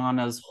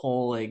Shoshana's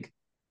whole like,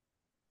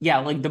 yeah,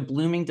 like the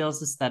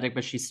Bloomingdale's aesthetic,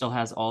 but she still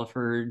has all of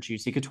her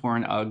Juicy Couture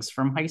and Uggs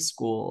from high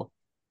school.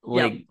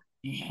 Like,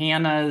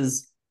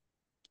 Hannah's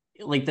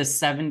like the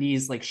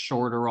 70s like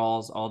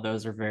shorteralls, all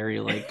those are very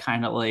like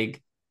kind of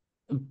like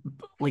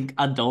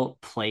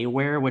adult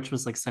playwear, which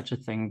was like such a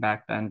thing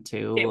back then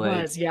too. It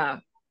like, was, yeah.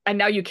 And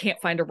now you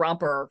can't find a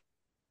romper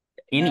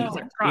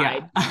anywhere.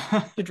 tried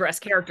Yeah. to dress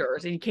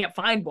characters, and you can't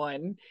find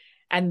one.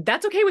 And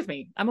that's okay with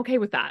me. I'm okay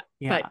with that.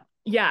 Yeah. But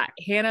yeah,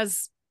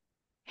 Hannah's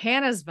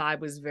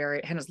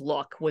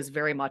look was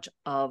very much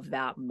of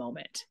that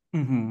moment.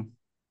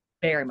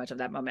 Very much of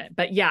that moment.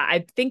 But yeah,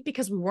 I think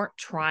because we weren't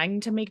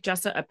trying to make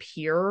Jessa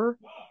appear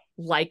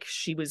like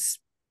she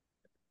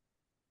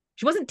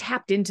wasn't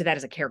tapped into that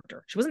as a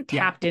character. She wasn't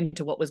tapped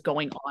into what was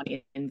going on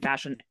in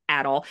fashion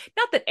at all.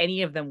 Not that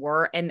any of them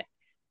were. And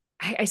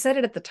I said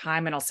it at the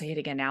time, and I'll say it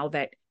again now,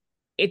 that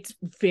it's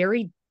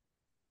very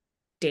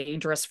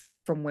dangerous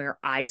from where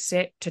I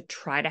sit to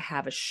try to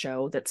have a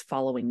show that's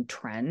following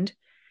trend.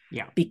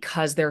 Yeah.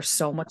 Because there's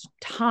so much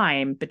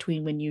time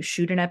between when you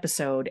shoot an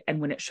episode and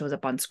when it shows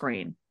up on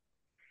screen.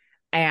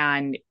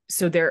 And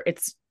so it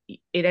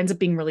ends up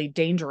being really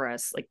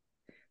dangerous. Like,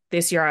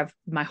 this year,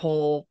 my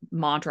whole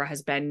mantra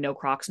has been no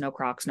Crocs, no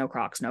Crocs, no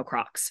Crocs, no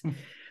Crocs.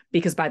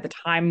 Because by the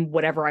time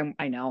whatever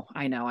I know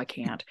I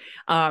can't.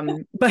 By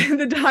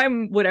the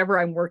time whatever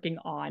I'm working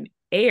on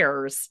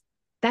airs,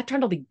 that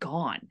trend will be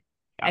gone.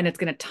 Yeah. And it's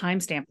going to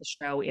timestamp the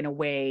show in a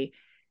way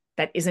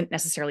that isn't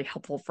necessarily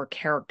helpful for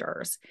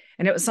characters.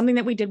 And it was something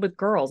that we did with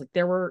girls. Like,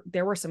 there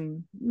were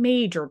some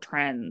major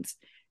trends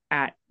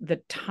at the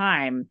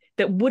time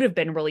that would have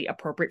been really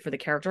appropriate for the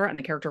character, and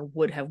the character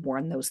would have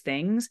worn those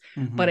things.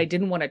 But I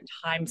didn't want to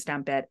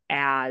timestamp it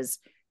as,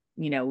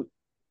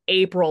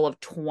 April of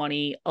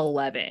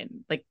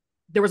 2011. Like,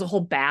 there was a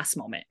whole Bass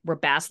moment where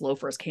Bass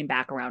loafers came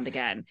back around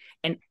again,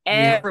 and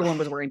everyone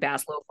was wearing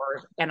Bass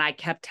loafers. And I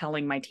kept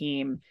telling my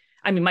team,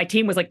 my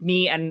team was like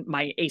me and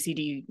my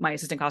ACD, my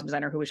assistant costume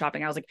designer who was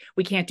shopping. I was like,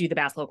 we can't do the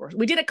Bass loafers.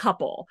 We did a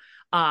couple.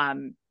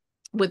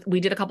 We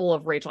did a couple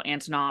of Rachel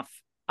Antonoff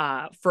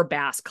for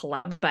Bass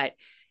collab, but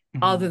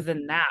other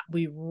than that,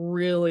 we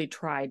really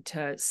tried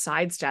to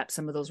sidestep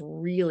some of those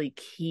really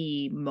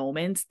key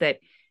moments that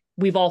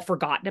we've all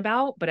forgotten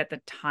about, but at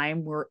the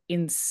time were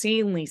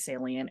insanely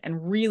salient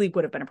and really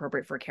would have been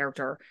appropriate for a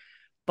character.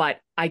 But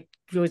I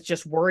was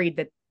just worried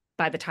that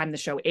by the time the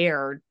show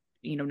aired,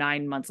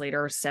 9 months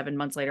later, 7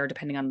 months later,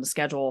 depending on the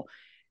schedule,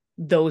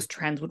 those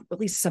trends would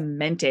really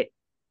cement it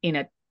in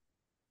a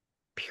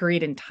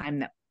period in time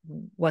that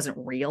wasn't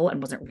real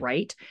and wasn't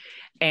right.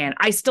 And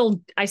I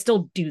still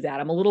do that.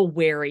 I'm a little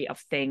wary of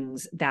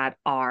things that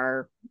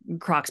are,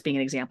 Crocs being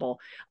an example.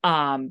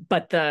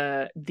 But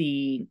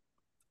the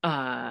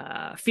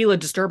Fila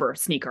Disturber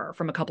sneaker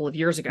from a couple of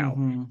years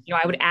ago,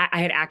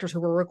 I had actors who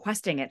were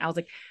requesting it. I was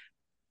like,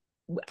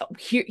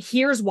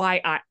 here's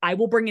why I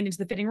will bring it into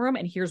the fitting room,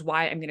 and here's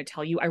why I'm going to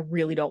tell you I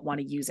really don't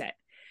want to use it,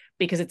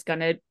 because it's going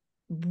to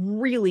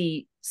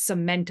really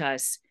cement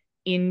us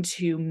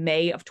into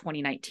May of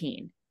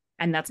 2019.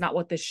 And that's not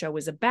what this show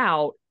is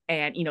about.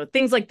 And,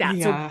 things like that.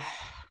 Yeah. So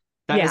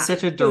that is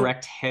such a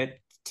direct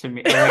hit to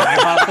me. Like, I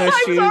bought those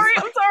shoes.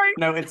 I'm sorry.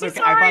 No, it's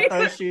okay. I bought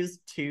those shoes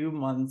 2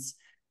 months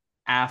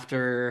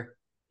after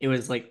it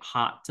was like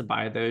hot to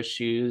buy those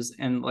shoes.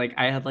 And like,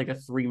 I had like a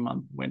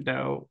 3-month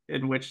window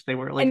in which they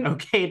were like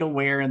okay to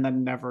wear, and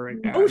then never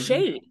again. No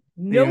shade.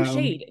 No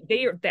shade.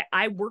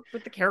 I worked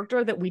with the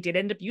character that we did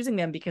end up using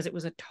them because it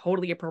was a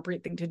totally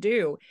appropriate thing to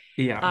do.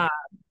 Yeah.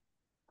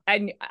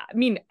 And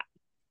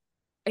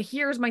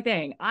here's my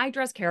thing. I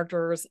dress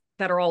characters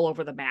that are all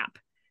over the map.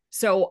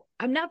 So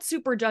I'm not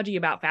super judgy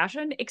about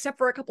fashion, except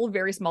for a couple of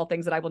very small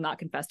things that I will not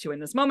confess to in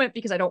this moment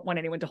because I don't want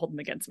anyone to hold them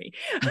against me.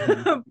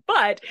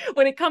 But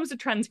when it comes to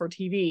trends for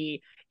TV,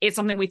 it's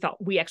something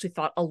we actually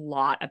thought a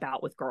lot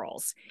about with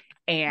girls.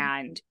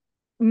 And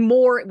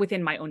more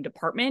within my own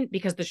department,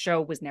 because the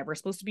show was never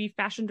supposed to be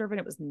fashion driven.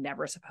 It was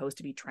never supposed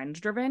to be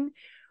trend driven.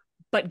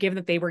 But given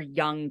that they were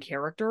young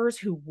characters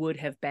who would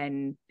have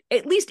been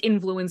at least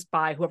influenced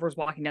by whoever was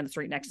walking down the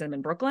street next to them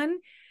in Brooklyn,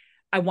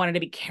 I wanted to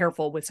be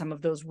careful with some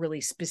of those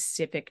really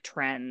specific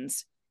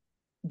trends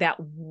that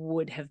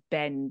would have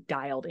been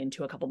dialed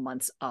into a couple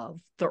months of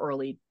the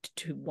early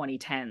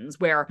 2010s,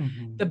 where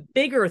the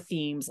bigger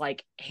themes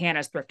like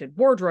Hannah's thrifted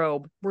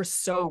wardrobe were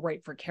so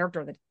right for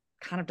character that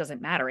kind of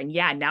doesn't matter. And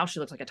yeah, now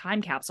she looks like a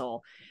time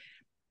capsule,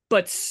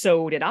 but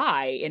so did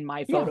I in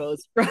my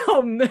photos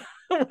from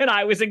when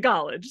I was in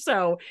college.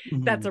 So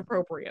that's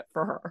appropriate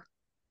for her.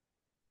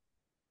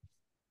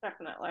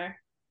 Definitely.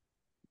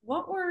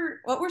 What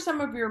were some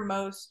of your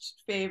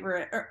most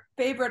favorite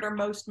or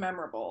most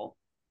memorable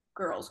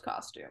girls'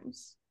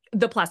 costumes?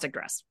 The plastic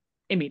dress,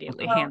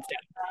 immediately, hands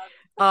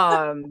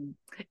down.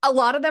 A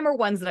lot of them are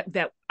ones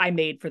that I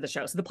made for the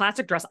show. So the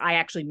plastic dress I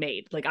actually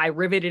made. Like, I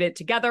riveted it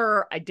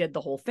together. I did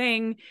the whole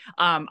thing.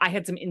 I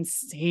had some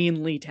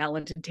insanely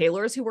talented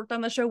tailors who worked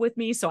on the show with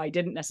me, so I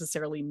didn't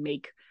necessarily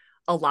make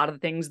a lot of the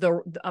things.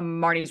 The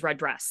Marnie's red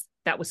dress,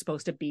 that was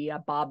supposed to be a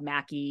Bob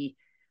Mackie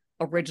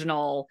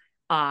original,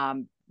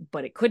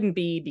 but it couldn't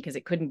be because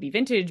it couldn't be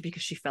vintage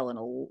because she fell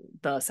in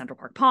the Central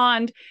Park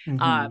pond.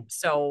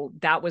 So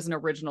that was an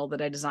original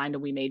that I designed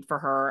and we made for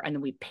her, and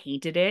then we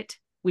painted it.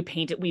 We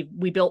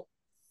built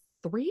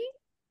 3,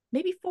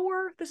 maybe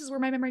 4. This is where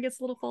my memory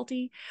gets a little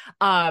faulty.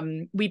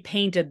 We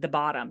painted the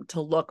bottom to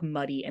look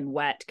muddy and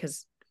wet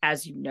because,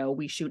 as you know,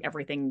 we shoot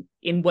everything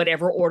in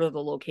whatever order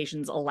the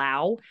locations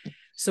allow.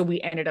 So we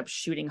ended up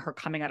shooting her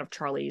coming out of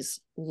Charlie's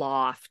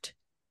loft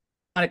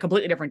on a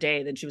completely different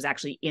day than she was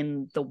actually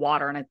in the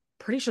water. And I'm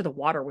pretty sure the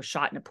water was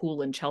shot in a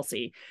pool in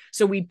Chelsea.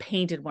 So we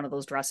painted one of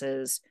those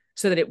dresses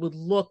so that it would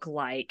look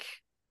like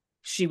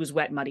she was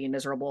wet, muddy, and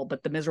miserable,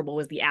 but the miserable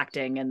was the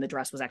acting and the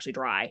dress was actually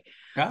dry.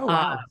 Oh,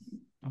 wow.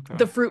 Okay.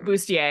 The fruit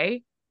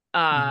bustier,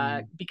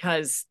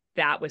 because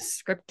that was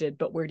scripted,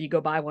 but where do you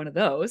go buy one of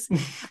those?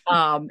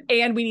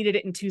 And we needed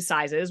it in 2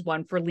 sizes,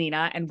 one for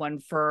Lena and one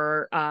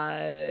for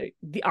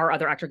our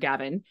other actor,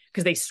 Gavin,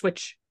 because they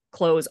switch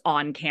clothes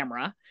on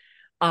camera.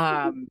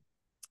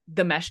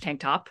 The mesh tank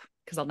top,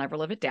 because I'll never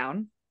live it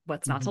down.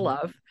 What's not to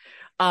love?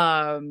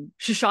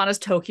 Shoshana's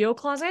Tokyo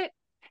closet.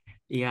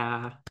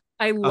 Yeah.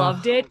 I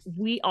loved it.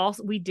 We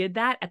did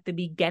that at the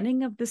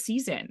beginning of the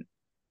season.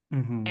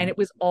 And it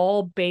was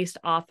all based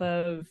off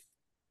of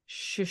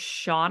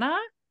Shoshana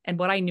and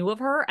what I knew of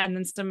her, and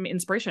then some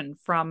inspiration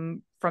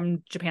from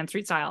Japan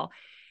Street Style.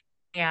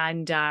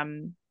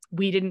 And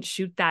we didn't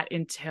shoot that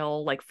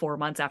until like 4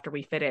 months after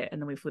we fit it,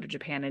 and then we flew to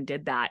Japan and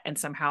did that. And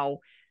somehow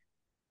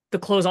the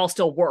clothes all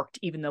still worked,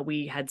 even though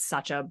we had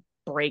such a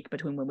break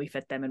between when we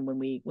fit them and when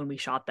we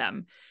shot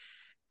them.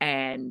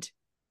 And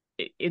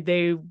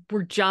they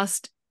were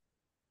just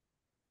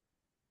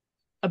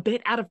a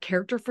bit out of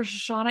character for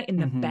Shoshana in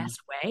the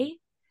best way,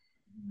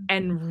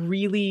 and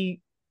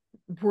really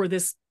were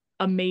this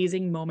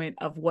amazing moment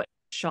of what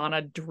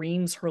Shoshana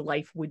dreams her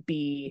life would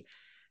be,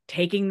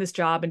 taking this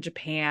job in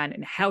Japan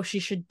and how she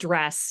should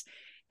dress,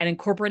 and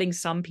incorporating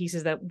some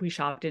pieces that we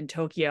shot in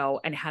Tokyo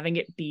and having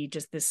it be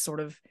just this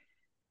sort of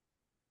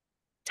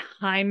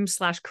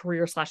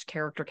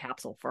time/career/character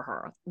capsule for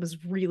her. It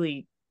was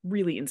really,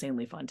 really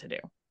insanely fun to do.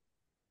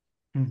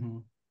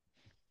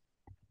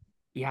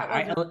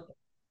 Yeah,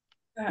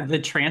 the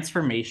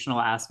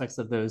transformational aspects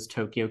of those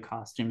Tokyo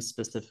costumes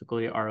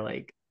specifically are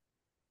like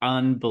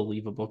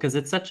unbelievable, because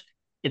it's such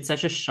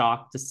a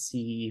shock to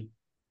see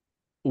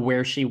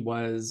where she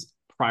was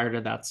prior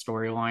to that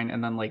storyline,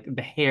 and then like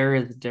the hair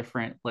is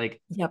different,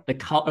 like the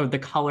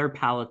color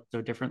palette's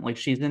so different, like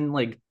she's in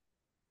like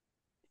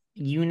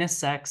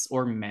unisex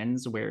or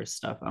menswear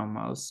stuff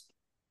almost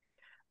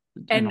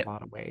in a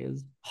lot of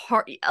ways.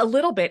 A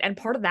little bit, and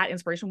part of that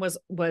inspiration was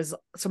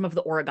some of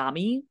the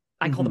origami.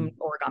 I call them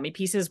origami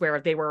pieces,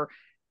 where they were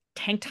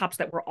tank tops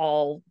that were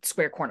all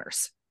square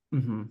corners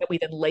that we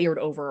then layered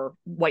over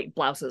white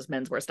blouses,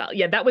 menswear style.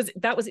 Yeah, that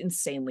was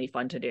insanely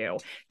fun to do.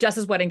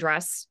 Jess's wedding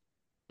dress,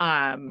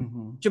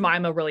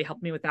 Jemima really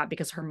helped me with that,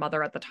 because her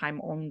mother at the time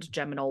owned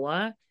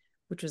Geminola,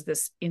 which was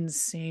this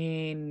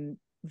insane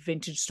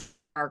vintage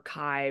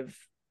archive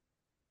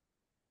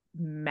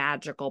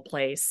magical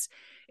place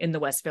in the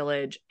West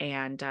Village,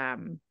 and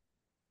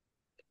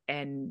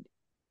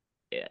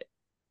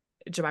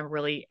Jemima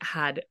really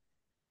had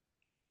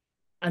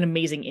an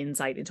amazing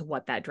insight into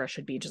what that dress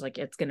should be, just like,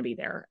 it's going to be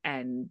there.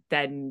 And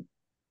then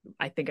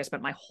I think I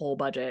spent my whole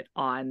budget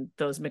on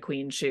those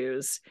McQueen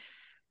shoes,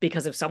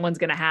 because if someone's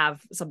going to have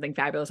something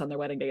fabulous on their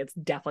wedding day, it's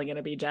definitely going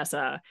to be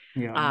Jessa.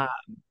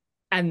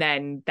 And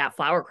then that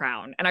flower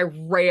crown, and I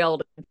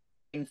railed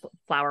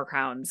flower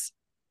crowns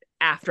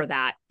after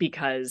that,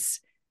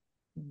 because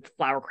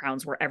flower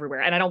crowns were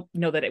everywhere. And I don't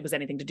know that it was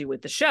anything to do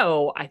with the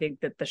show. I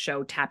think that the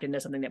show tapped into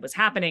something that was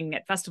happening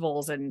at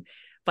festivals and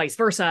vice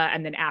versa.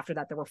 And then after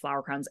that, there were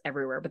flower crowns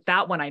everywhere. But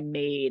that one I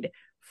made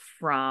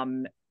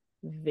from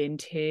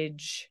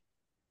vintage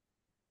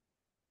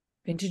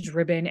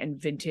ribbon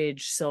and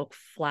vintage silk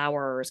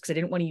flowers, because I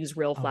didn't want to use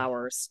real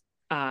flowers.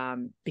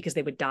 because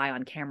they would die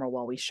on camera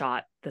while we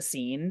shot the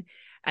scene.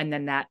 And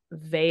then that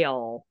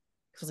veil,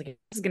 I was like,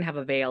 this is going to have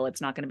a veil.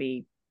 It's not going to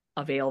be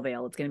a veil.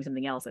 It's going to be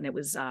something else. And it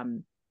was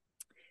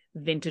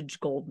vintage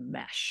gold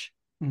mesh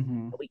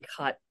that we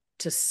cut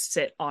to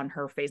sit on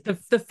her face.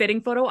 The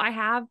fitting photo I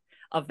have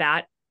of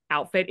that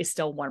outfit is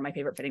still one of my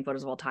favorite fitting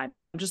photos of all time.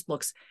 It just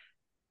looks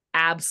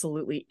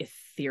absolutely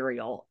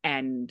ethereal.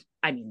 And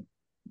I mean,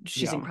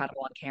 she's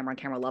incredible on camera, and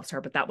camera loves her,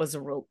 but that was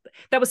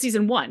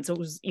season 1. So it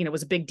was, it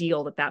was a big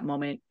deal that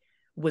moment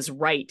was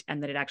right,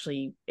 and that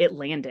it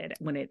landed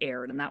when it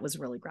aired. And that was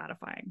really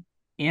gratifying.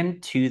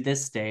 And to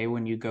this day,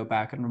 when you go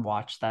back and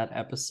watch that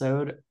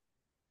episode,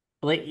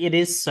 like, it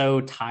is so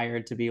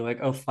tired to be like,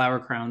 oh, flower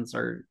crowns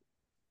are,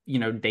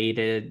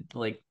 dated,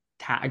 like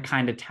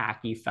kind of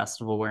tacky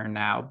festival wear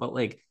now, but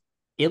like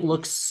it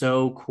looks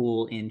so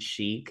cool and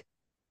chic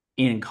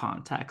in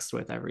context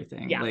with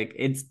everything. Yeah. Like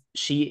it's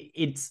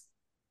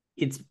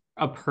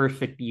a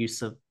perfect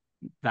use of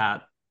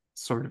that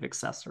sort of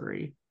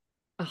accessory.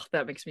 Oh,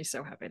 that makes me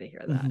so happy to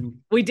hear that.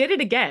 We did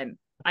it again.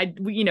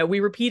 We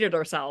repeated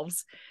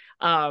ourselves.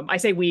 I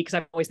say we because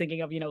I'm always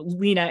thinking of,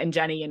 Lena and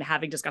Jenny and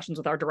having discussions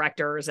with our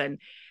directors. And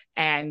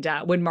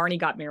when Marnie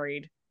got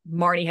married,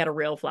 Marnie had a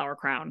real flower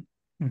crown.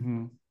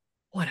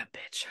 What a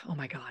bitch. Oh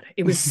my God.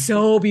 It was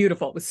so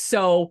beautiful. It was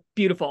so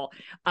beautiful.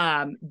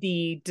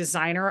 The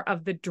designer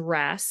of the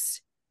dress,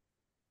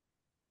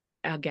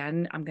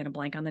 again, I'm going to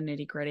blank on the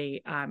nitty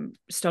gritty,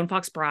 Stone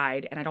Fox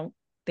Bride, and I don't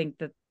think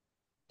that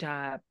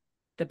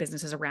the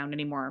business is around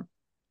anymore,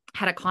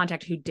 had a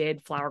contact who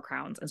did flower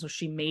crowns. And so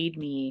she made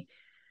me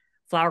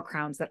flower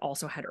crowns that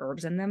also had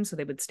herbs in them, so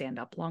they would stand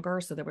up longer.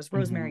 So there was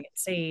rosemary and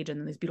sage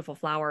and these beautiful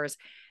flowers.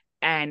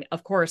 And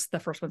of course, the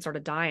first one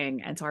started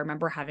dying. And so I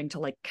remember having to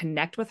like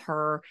connect with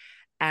her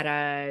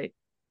at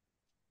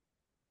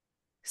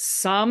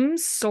some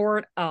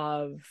sort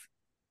of,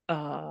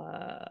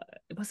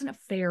 it wasn't a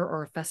fair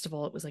or a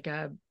festival. It was like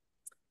a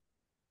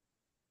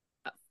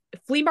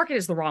flea market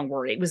is the wrong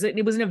word. It was an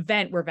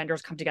event where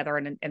vendors come together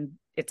and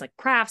it's like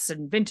crafts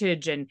and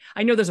vintage. And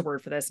I know there's a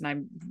word for this, and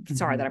I'm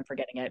sorry that I'm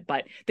forgetting it,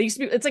 but they used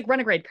to be, it's like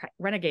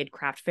Renegade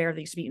Craft Fair. They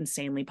used to be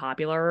insanely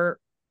popular,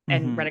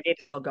 and Renegade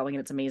is still going,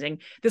 and it's amazing.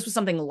 This was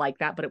something like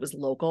that, but it was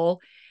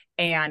local.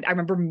 And I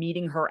remember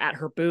meeting her at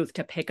her booth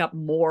to pick up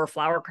more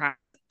flower crowns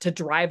to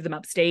drive them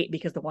upstate,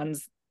 because the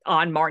ones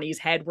on Marnie's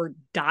head were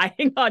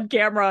dying on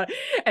camera.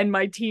 And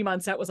my team on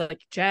set was like,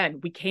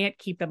 Jen, we can't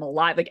keep them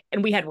alive. Like,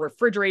 and we had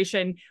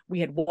refrigeration, we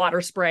had water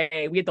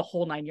spray, we had the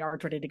whole 9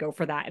 yards ready to go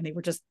for that. And they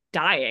were just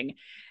dying.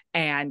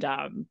 And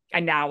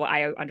now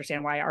I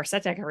understand why our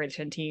set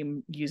decoration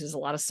team uses a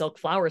lot of silk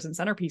flowers and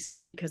centerpiece,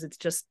 because it's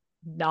just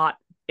not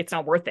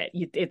worth it.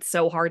 It's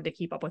so hard to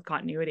keep up with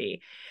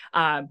continuity.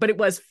 But it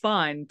was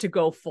fun to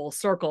go full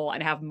circle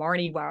and have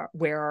Marnie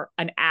wear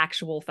an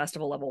actual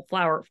festival level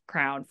flower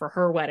crown for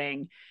her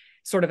wedding,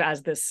 sort of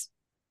as this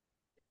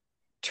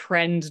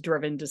trend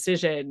driven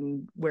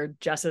decision, where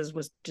Jessa's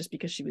was just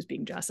because she was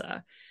being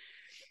Jessa.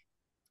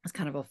 It's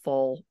kind of a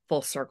full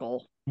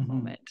circle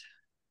moment.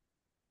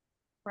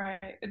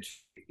 Right.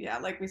 Yeah,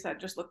 like we said,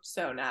 just looked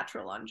so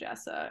natural on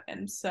Jessa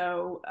and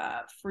so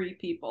free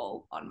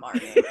people on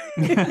Marnie.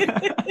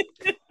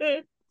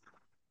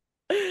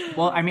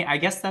 Well, I mean, I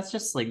guess that's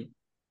just like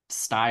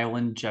style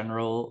in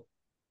general.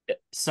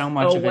 So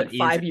much of it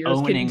is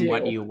owning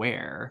what you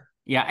wear.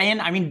 Yeah, and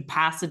I mean,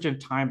 passage of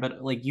time,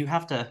 but like you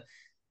have to,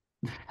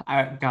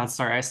 God,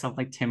 sorry, I sound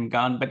like Tim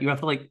Gunn, but you have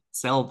to like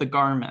sell the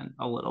garment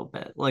a little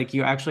bit. Like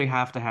you actually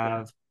have to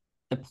have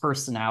the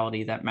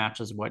personality that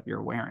matches what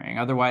you're wearing.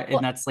 Otherwise,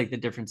 and that's like the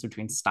difference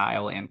between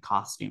style and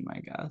costume,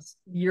 I guess.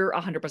 You're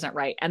 100%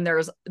 right. And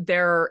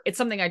it's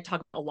something I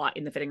talk a lot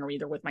in the fitting room,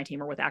 either with my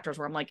team or with actors,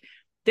 where I'm like,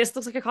 this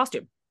looks like a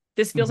costume.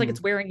 This feels like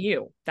it's wearing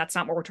you. That's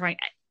not what we're trying.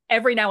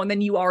 Every now and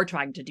then you are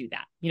trying to do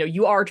that.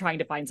 You are trying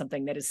to find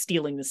something that is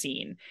stealing the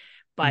scene.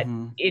 But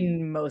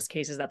in most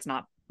cases, that's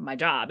not my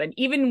job. And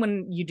even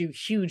when you do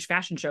huge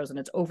fashion shows and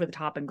it's over the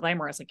top and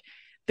glamorous, like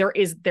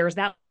there's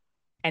that,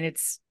 and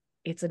it's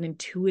an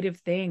intuitive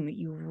thing that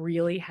you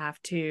really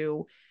have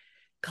to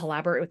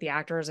collaborate with the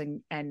actors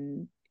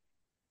and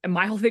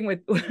my whole thing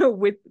with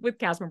with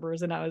cast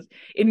members, and I was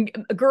in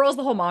Girls,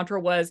 the whole mantra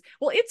was,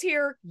 well, it's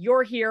here,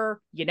 you're here,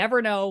 you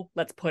never know,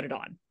 let's put it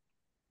on.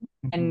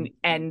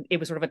 And it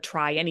was sort of a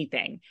try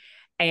anything.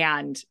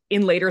 And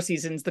in later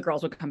seasons, the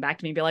girls would come back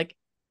to me and be like,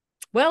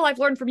 well, I've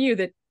learned from you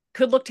that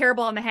could look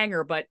terrible on the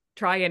hanger, but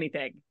try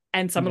anything.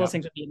 And some of those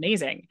things would be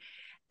amazing.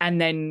 And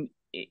then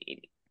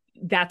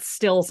that's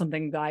still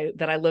something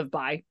that I live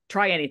by.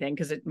 Try anything,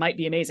 because it might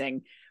be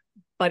amazing,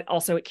 but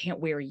also it can't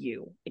wear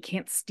you. It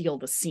can't steal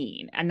the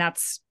scene. And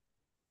that's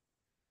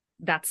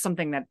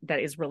something that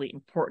is really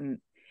important,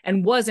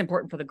 and was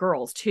important for the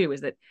girls too,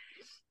 is that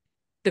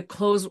the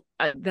clothes,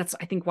 that's,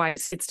 I think, why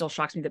it still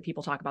shocks me that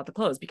people talk about the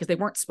clothes, because they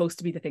weren't supposed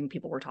to be the thing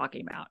people were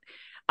talking about.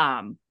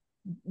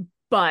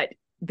 But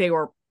they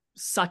were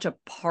such a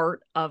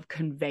part of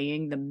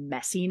conveying the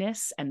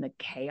messiness and the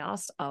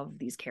chaos of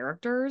these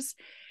characters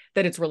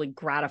that it's really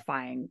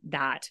gratifying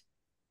that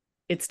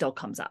it still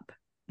comes up,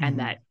 and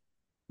that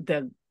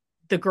the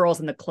the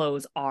girls and the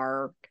clothes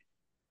are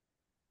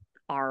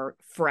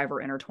forever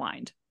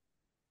intertwined.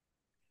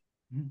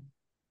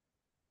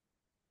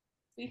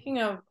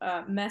 Speaking of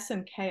mess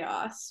and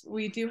chaos,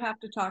 we do have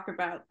to talk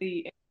about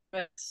the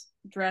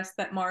dress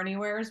that Marnie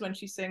wears when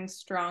she sings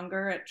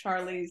Stronger at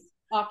Charlie's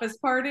office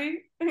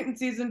party in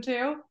season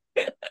 2.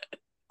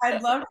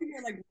 I'd love to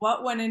hear like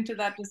what went into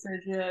that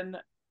decision.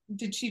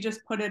 Did she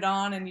just put it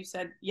on and you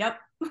said, yep?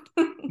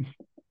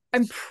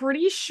 I'm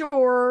pretty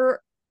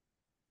sure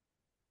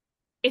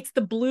it's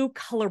the blue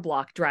color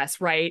block dress,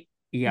 right?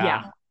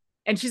 Yeah.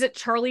 And she's at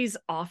Charlie's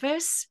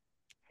office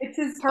It's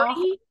his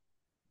party.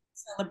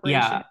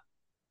 Celebration. Yeah.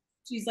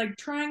 She's like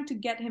trying to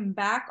get him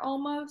back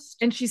almost.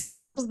 And she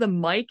steals the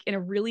mic in a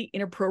really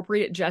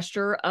inappropriate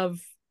gesture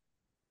of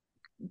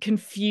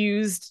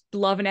confused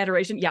love and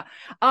adoration. Yeah.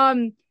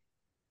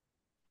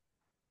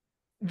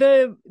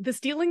 The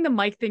stealing the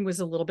mic thing was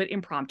a little bit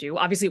impromptu.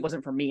 Obviously, it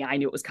wasn't for me. I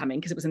knew it was coming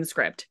because it was in the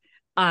script.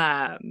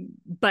 But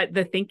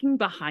the thinking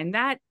behind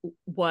that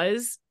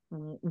was,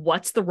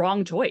 what's the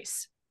wrong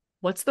choice?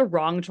 What's the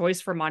wrong choice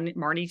for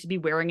Marnie to be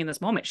wearing in this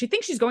moment? She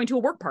thinks she's going to a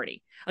work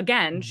party.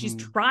 Again, she's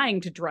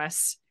trying to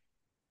dress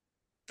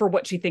for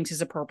what she thinks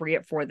is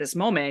appropriate for this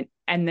moment,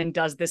 and then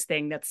does this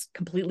thing that's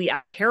completely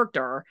out of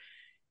character,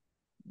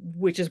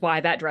 which is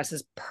why that dress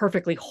is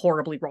perfectly,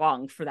 horribly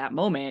wrong for that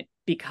moment.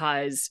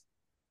 Because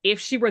if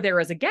she were there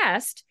as a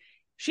guest,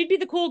 she'd be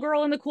the cool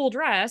girl in the cool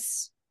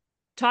dress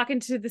talking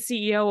to the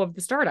CEO of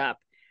the startup.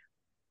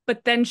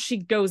 But then she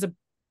goes a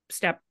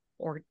step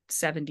or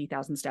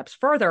 70,000 steps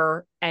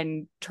further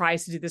and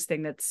tries to do this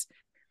thing that's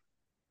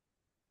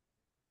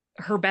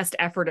her best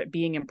effort at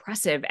being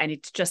impressive. And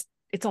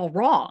it's all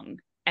wrong.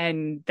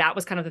 And that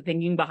was kind of the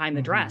thinking behind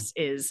the dress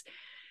is,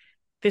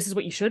 this is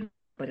what you should,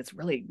 but it's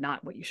really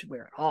not what you should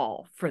wear at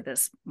all for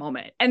this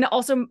moment. And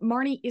also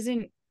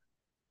Marnie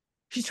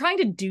she's trying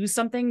to do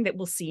something that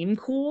will seem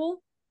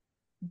cool,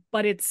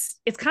 but it's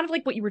kind of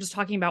like what you were just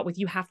talking about with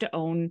you have to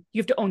own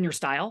your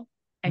style,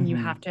 and you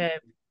have to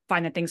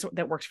find the things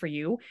that works for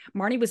you.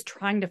 Marnie was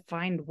trying to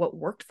find what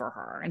worked for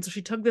her. And so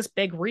she took this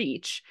big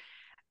reach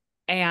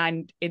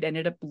and it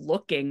ended up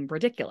looking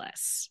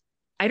ridiculous.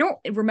 I don't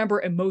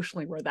remember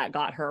emotionally where that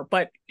got her,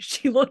 but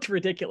she looked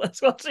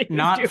ridiculous while she was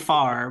not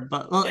far,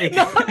 but like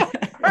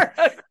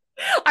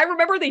I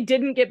remember they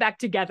didn't get back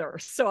together.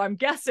 So I'm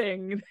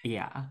guessing.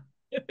 Yeah.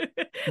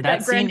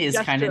 that scene is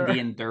gesture. Kind of the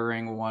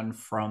enduring one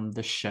from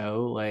the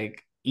show.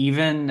 Like,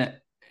 even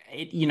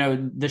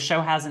the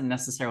show hasn't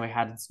necessarily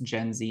had its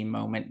Gen Z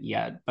moment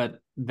yet, but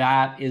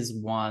that is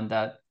one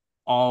that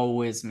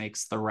always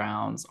makes the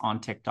rounds on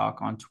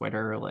TikTok, on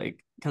Twitter,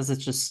 like, because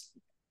it's just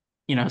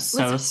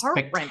so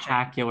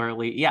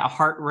spectacularly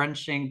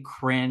heart-wrenching,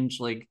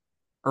 cringe, like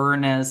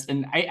earnest.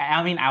 And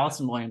I mean,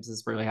 Allison Williams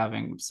is really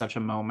having such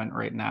a moment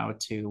right now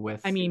too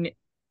with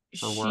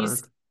she's work.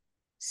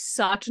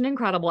 Such an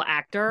incredible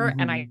actor.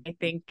 And I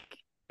think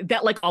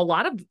that like a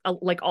lot of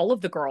like all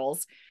of the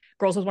girls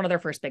was one of their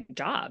first big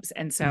jobs,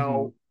 and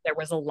so there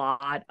was a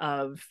lot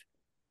of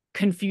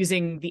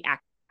confusing the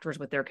actors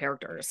with their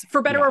characters,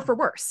 for better or for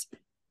worse.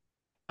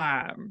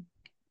 I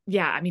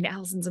mean,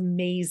 Allison's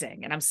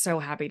amazing, and I'm so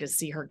happy to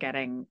see her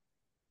getting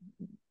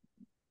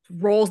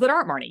roles that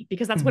aren't Marnie,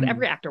 because that's what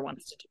every actor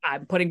wants to do.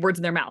 I'm putting words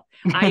in their mouth.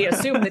 I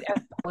assume that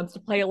everyone wants to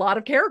play a lot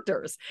of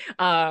characters,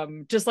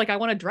 just like I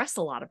want to dress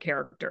a lot of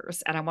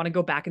characters, and I want to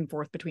go back and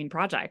forth between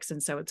projects.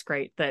 And so it's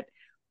great that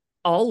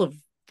all of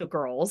the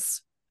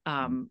girls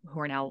who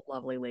are now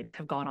lovely ladies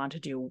have gone on to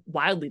do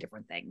wildly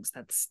different things.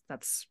 That's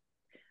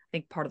I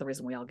think part of the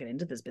reason we all get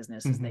into this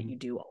business is that you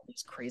do all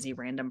these crazy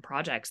random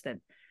projects that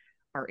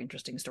are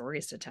interesting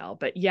stories to tell.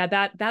 But yeah,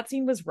 that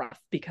scene was rough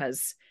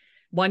because,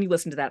 one, you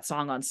listen to that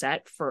song on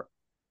set for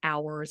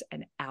hours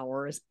and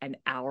hours and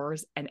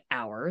hours and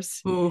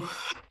hours. Ooh.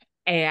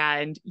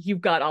 And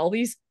you've got all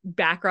these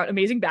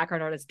amazing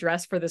background artists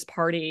dressed for this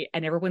party,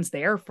 and everyone's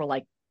there for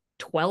like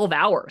 12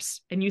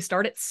 hours. And you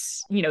start at,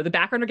 the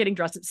background are getting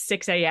dressed at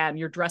 6 a.m.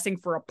 You're dressing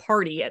for a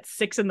party at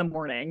 6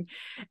 a.m.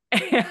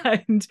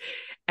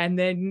 And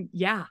then,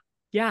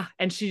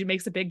 and she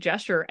makes a big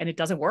gesture and it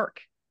doesn't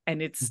work.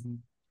 And it's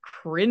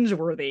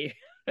cringeworthy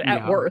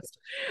at worst.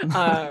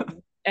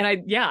 And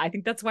I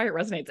think that's why it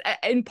resonates,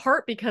 in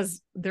part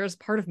because there's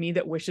part of me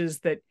that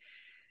wishes that,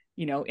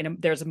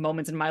 there's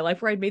moments in my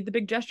life where I'd made the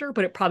big gesture,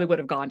 but it probably would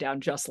have gone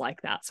down just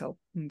like that. So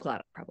I'm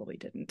glad I probably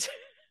didn't.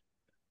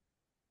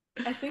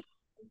 I think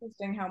it's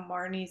interesting how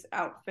Marnie's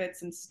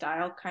outfits and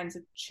style kinds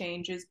of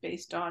changes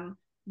based on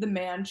the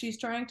man she's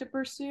trying to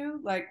pursue.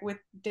 Like with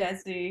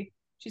Desi,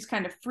 she's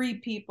kind of free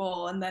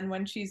people, and then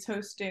when she's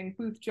hosting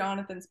Booth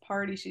Jonathan's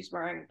party, she's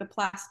wearing the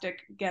plastic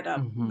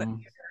getup.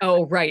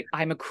 Oh, right.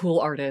 I'm a cool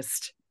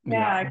artist.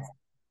 Yeah,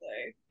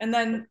 exactly. And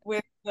then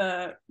with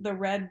the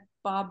red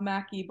Bob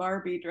Mackie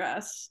Barbie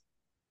dress.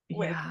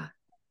 At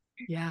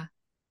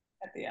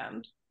the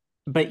end.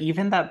 But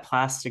even that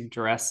plastic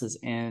dress is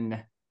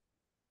in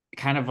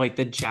kind of like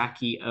the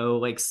Jackie O,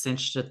 like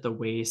cinched at the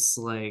waist,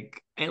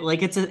 like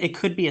it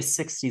could be a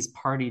 60s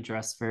party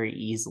dress very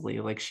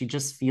easily. Like, she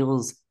just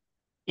feels,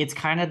 it's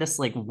kind of this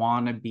like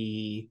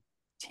wannabe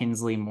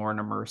Tinsley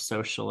Mortimer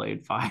social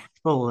aid vibe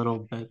a little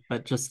bit,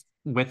 but just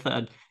with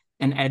an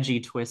edgy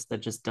twist that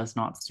just does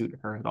not suit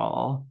her at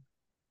all.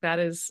 That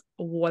is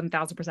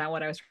 1000%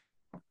 what I was.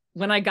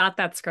 When I got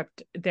that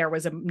script, there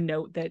was a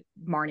note that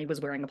Marnie was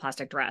wearing a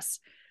plastic dress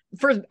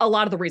for a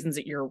lot of the reasons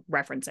that you're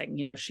referencing.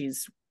 You know,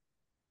 she's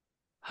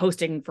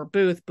hosting for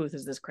Booth. Booth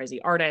is this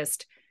crazy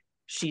artist.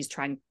 She's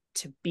trying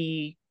to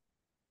be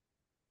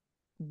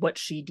what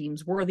she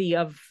deems worthy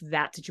of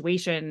that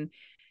situation.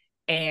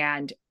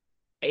 And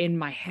in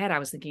my head, I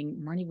was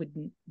thinking Marnie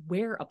wouldn't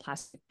wear a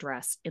plastic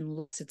dress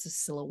unless it's a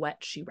silhouette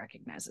she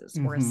recognizes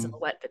or a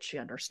silhouette that she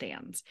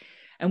understands.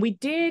 And we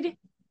did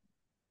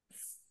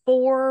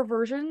 4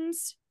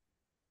 versions.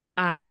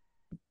 And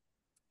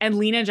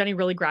Lena and Jenny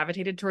really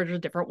gravitated towards a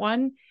different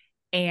one.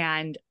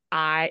 And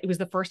it was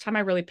the first time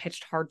I really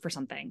pitched hard for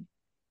something,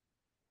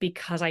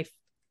 because I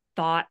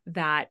thought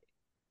that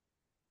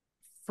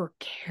for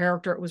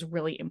character, it was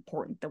really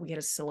important that we had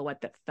a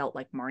silhouette that felt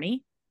like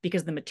Marnie,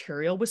 because the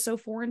material was so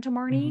foreign to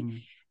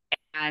Marnie.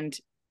 And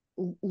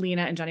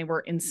Lena and Jenny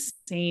were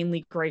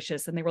insanely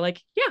gracious, and they were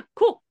like, yeah,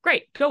 cool,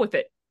 great, go with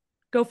it,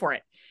 go for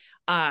it.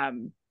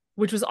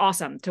 Which was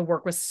awesome to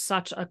work with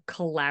such a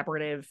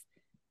collaborative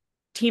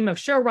team of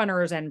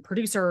showrunners and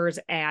producers,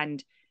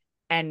 and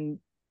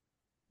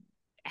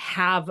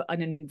have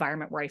an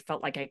environment where I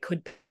felt like I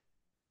could.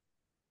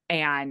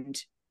 And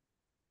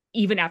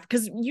even after,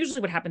 because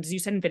usually what happens is you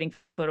send in fitting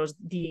photos,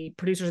 the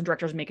producers and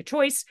directors make a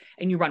choice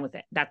and you run with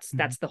it. That's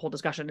the whole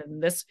discussion.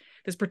 And this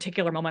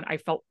particular moment,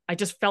 I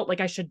just felt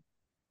like I should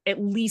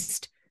at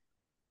least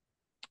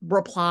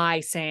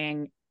reply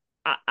saying,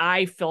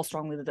 I feel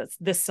strongly that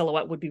this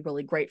silhouette would be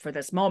really great for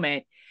this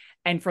moment.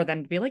 And for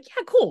them to be like,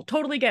 yeah, cool,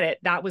 totally get it.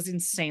 That was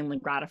insanely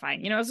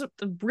gratifying. You know, I was a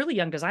really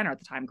young designer at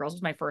the time. Girls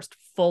was my first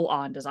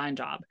full-on design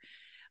job.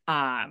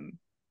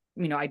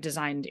 You know, I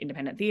designed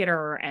independent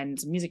theater and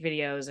some music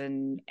videos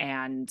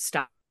and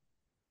stuff.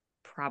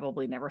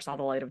 Probably never saw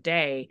the light of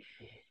day.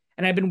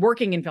 And I've been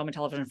working in film and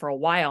television for a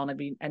while, and I'd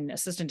been an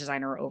assistant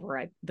designer over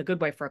at The Good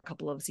Wife for a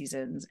couple of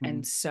seasons.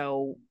 And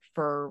so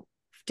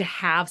to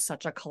have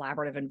such a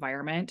collaborative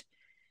environment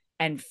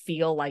and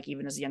feel like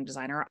even as a young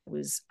designer,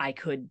 I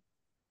could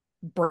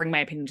bring my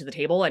opinion to the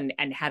table and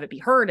have it be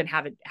heard and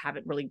have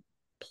it really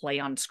play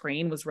on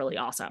screen was really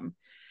awesome.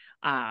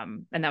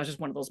 And that was just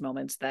one of those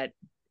moments that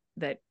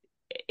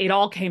it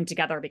all came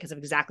together because of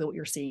exactly what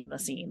you're seeing in the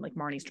scene. Like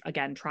Marnie's,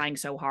 again, trying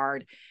so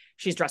hard.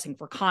 She's dressing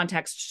for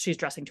context. She's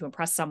dressing to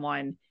impress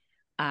someone.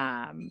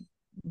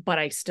 But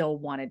I still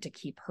wanted to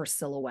keep her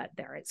silhouette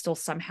there. It still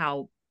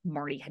somehow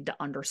Marnie had to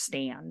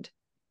understand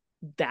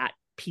that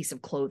piece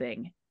of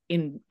clothing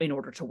in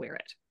order to wear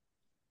it.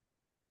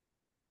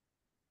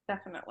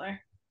 Definitely.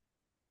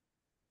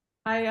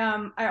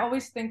 I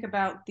always think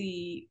about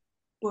the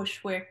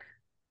Bushwick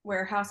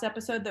warehouse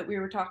episode that we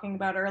were talking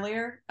about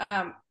earlier.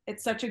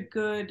 It's such a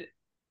good,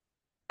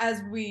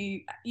 as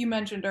you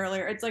mentioned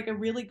earlier, it's like a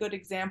really good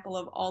example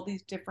of all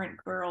these different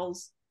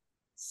girls'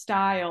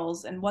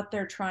 styles and what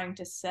they're trying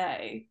to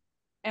say.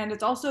 And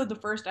it's also the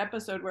first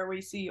episode where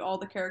we see all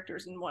the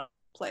characters in one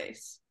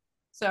place.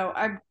 So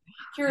I'm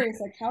curious,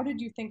 like, how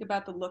did you think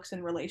about the looks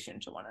in relation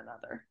to one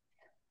another?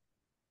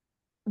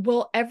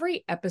 Well,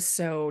 every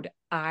episode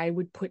I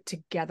would put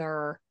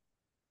together,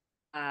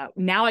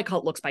 now I call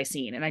it looks by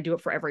scene, and I do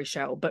it for every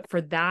show. But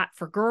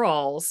for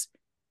girls,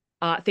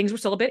 things were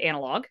still a bit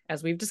analog,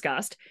 as we've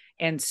discussed.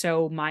 And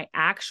so my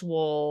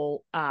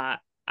actual,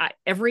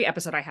 every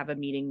episode I have a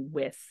meeting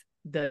with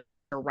the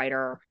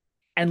writer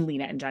and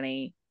Lena and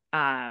Jenny,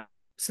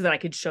 so that I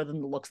could show them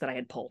the looks that I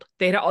had pulled.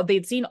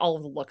 They'd seen all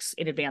of the looks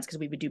in advance because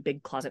we would do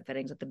big closet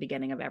fittings at the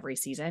beginning of every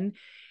season.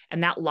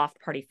 And that loft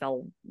party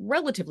fell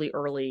relatively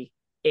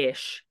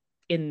early-ish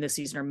in the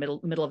season, or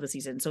middle of the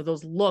season. So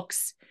those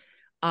looks,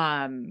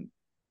 I'm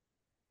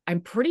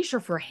pretty sure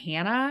for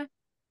Hannah,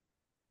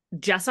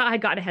 Jessa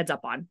had gotten a heads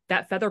up on.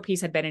 That feather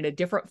piece had been in a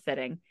different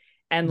fitting.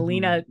 And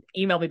Lena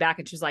emailed me back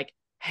and she's like,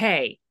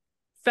 hey,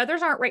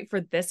 feathers aren't right for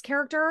this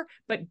character,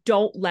 but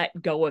don't let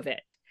go of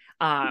it.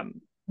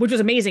 Which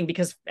was amazing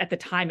because at the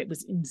time it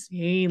was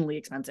insanely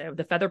expensive.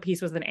 The feather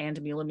piece was an Ann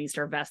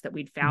Muhlenmeister vest that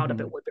we'd found up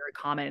at Woodbury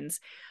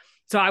Commons.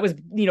 So I was,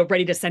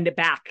 ready to send it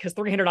back because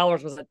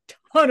 $300 was a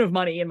ton of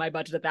money in my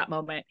budget at that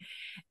moment.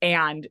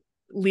 And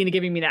Lena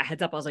giving me that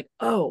heads up, I was like,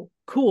 oh,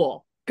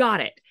 cool,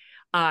 got it.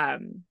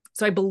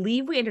 So I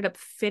believe we ended up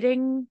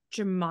fitting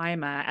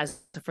Jemima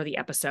for the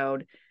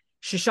episode.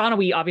 Shoshana,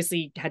 we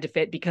obviously had to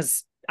fit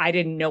because I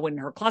didn't know in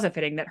her closet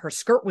fitting that her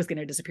skirt was going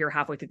to disappear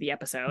halfway through the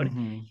episode.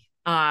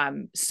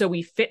 So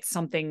we fit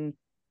something.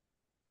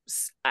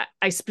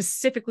 I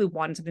specifically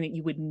wanted something that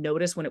you would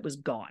notice when it was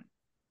gone.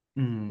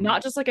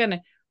 Not just like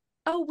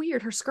oh,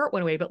 weird, her skirt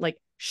went away, but like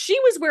she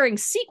was wearing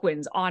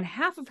sequins on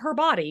half of her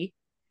body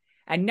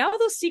and now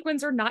those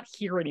sequins are not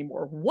here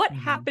anymore. What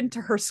happened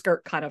to her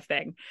skirt, kind of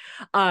thing?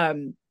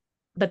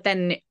 But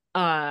then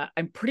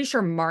I'm pretty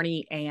sure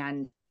Marnie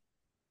and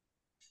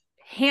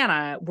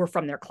Hannah were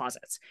from their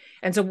closets.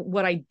 And so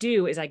what I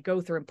do is I go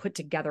through and put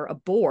together a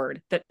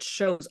board that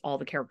shows all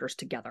the characters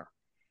together.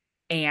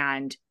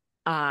 And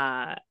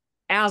as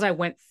as I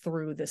went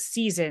through the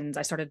seasons,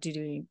 I started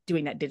doing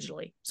that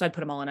digitally. So I'd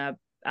put them all in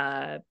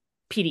a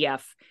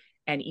PDF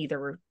and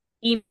either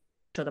email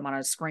to them on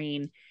a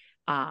screen.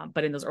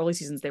 But in those early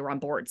seasons, they were on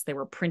boards. They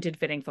were printed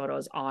fitting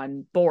photos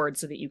on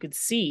boards so that you could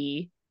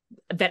see,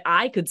 that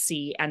I could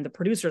see, and the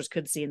producers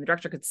could see, and the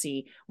director could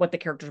see what the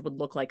characters would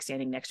look like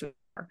standing next to each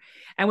other.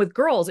 And with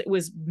girls, it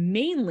was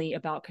mainly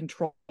about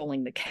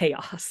controlling the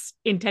chaos,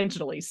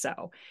 intentionally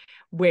so,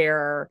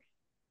 where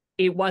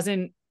it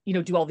wasn't,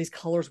 do all these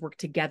colors work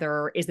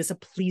together? Is this a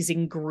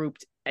pleasing group?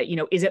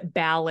 Is it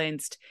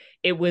balanced?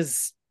 It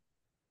was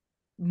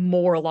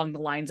more along the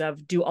lines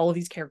of, do all of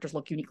these characters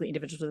look uniquely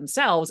individual to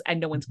themselves and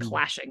no one's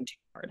clashing too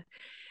hard?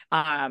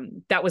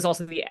 That was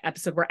also the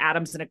episode where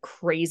Adam's in a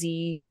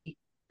crazy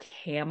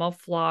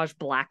camouflage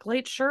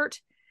blacklight shirt,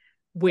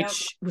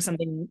 which was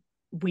something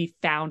we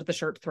found the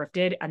shirt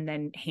thrifted and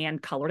then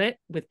hand colored it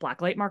with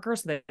blacklight marker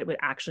so that it would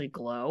actually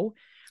glow,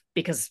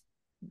 because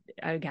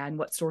again,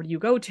 what store do you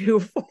go to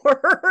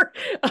for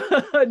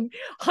a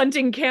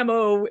hunting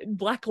camo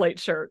blacklight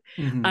shirt?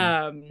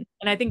 And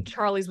I think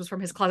Charlie's was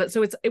from his closet.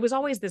 So it was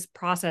always this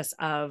process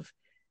of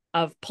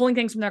pulling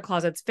things from their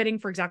closets, fitting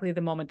for exactly the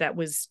moment that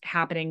was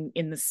happening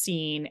in the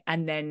scene,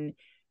 and then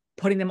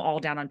putting them all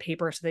down on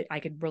paper so that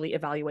I could really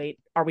evaluate,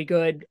 are we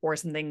good or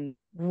something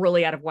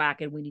really out of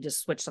whack and we need to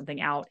switch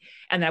something out?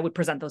 And then I would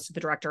present those to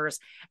the directors.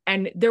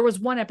 And there was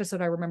one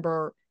episode I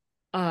remember,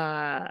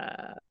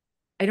 I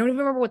don't even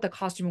remember what the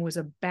costume was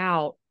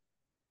about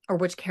or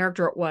which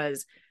character it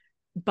was,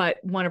 but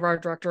one of our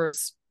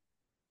directors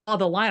saw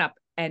the lineup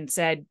and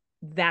said,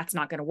 that's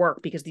not going to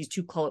work because these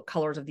two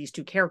colors of these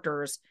two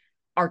characters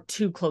are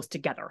too close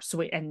together.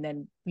 So, and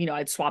then,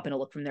 I'd swap in a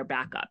look from their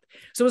backup.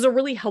 So it was a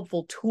really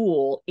helpful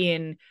tool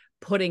in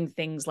putting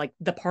things like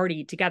the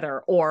party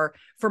together. Or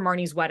for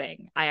Marnie's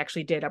wedding, I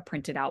actually did a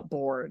printed out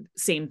board,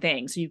 same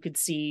thing. So you could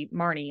see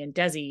Marnie and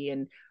Desi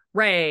and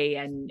Ray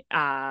and,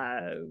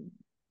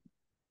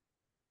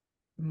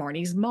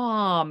 Marnie's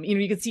mom,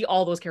 you could see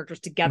all those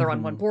characters together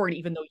on one board,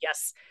 even though,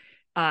 yes,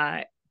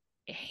 Hannah,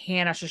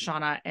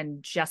 Shoshana,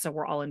 and Jessa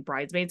were all in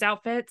bridesmaids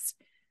outfits,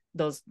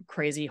 those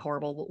crazy,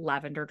 horrible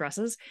lavender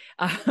dresses.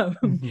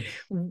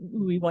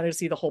 We wanted to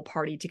see the whole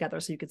party together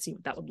so you could see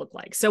what that would look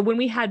like. So when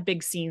we had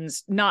big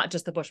scenes, not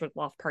just the Bushwick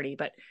Loft party,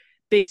 but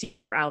big scenes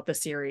throughout the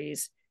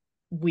series,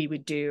 I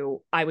would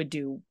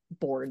do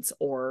boards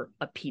or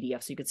a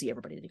PDF so you could see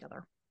everybody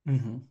together.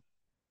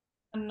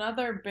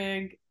 Another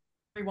big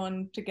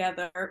everyone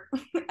together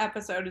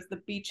episode is the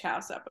beach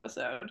house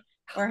episode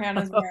where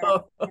Hannah's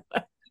wearing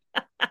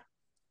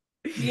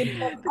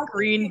the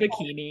green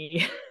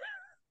bikini.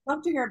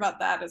 Love to hear about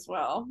that as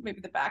well. Maybe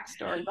the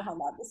backstory behind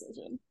that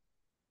decision.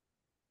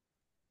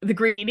 The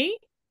greenie?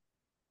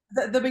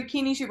 The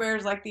bikini she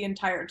wears like the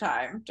entire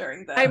time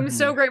during the. I'm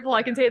so grateful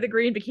I can say the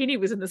green bikini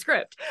was in the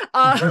script.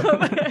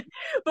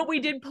 But we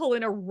did pull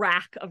in a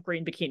rack of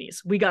green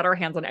bikinis. We got our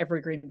hands on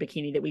every green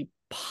bikini that we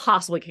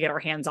possibly could get our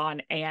hands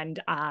on. And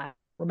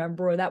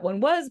remember where that one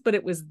was, but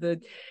it was the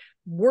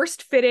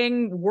worst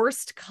fitting,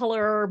 worst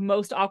color,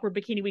 most awkward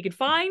bikini we could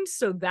find.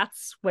 So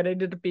that's what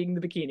ended up being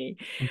the bikini.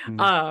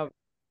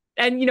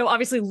 And,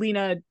 obviously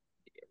Lena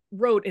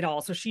wrote it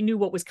all, so she knew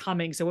what was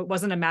coming. So it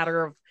wasn't a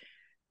matter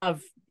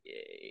of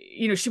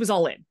she was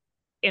all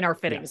in our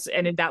fittings. Yeah.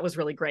 And that was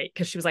really great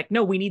because she was like,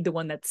 no, we need the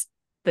one that's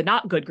the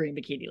not good green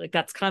bikini. Like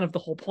that's kind of the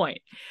whole point.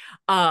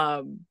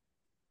 And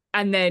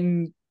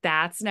then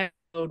that's an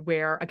episode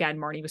where, again,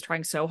 Marnie was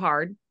trying so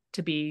hard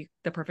to be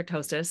the perfect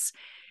hostess.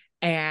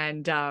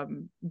 And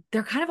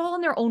they're kind of all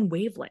in their own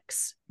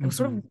wavelengths. It was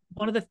sort of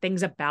one of the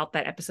things about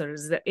that episode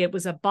is that it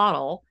was a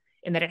bottle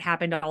and that it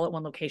happened all at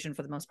one location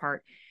for the most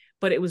part.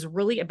 But it was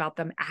really about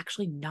them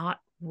actually not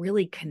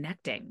really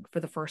connecting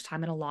for the first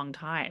time in a long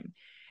time.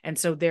 And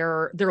so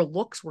their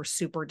looks were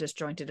super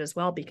disjointed as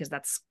well, because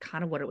that's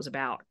kind of what it was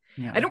about.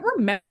 Yeah. I don't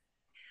remember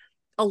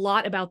a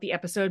lot about the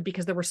episode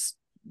because there were,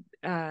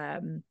 I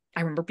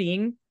remember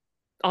being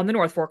on the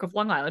North Fork of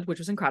Long Island, which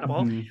was incredible.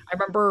 I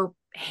remember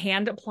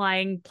hand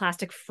applying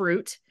plastic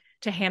fruit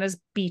to Hannah's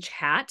beach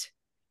hat.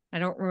 I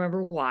don't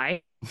remember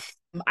why.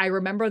 I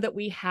remember that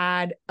we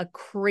had a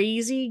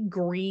crazy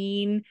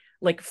green,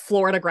 like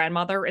Florida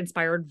grandmother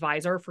inspired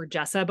visor for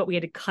Jessa, but we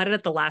had to cut it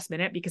at the last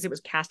minute because it was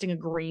casting a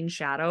green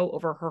shadow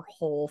over her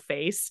whole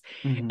face.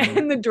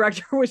 And the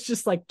director was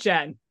just like,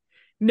 Jen,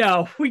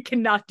 no, we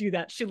cannot do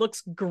that. She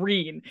looks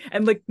green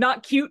and like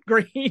not cute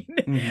green.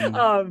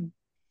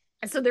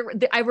 So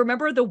I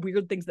remember the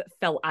weird things that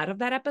fell out of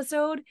that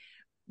episode.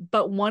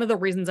 But one of the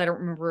reasons I don't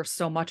remember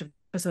so much of the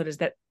episode is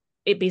that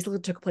it basically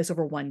took place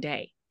over one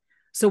day.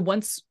 So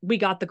once we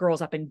got the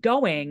girls up and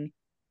going,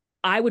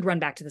 I would run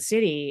back to the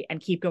city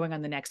and keep going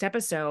on the next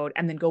episode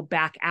and then go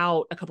back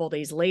out a couple of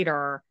days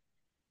later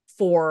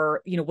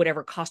for,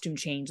 whatever costume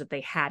change that they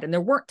had. And there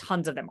weren't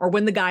tons of them. Or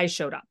when the guys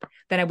showed up,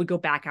 then I would go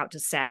back out to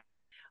set.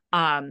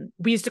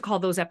 We used to call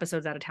those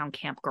episodes Out of Town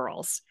Camp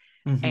Girls.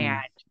 And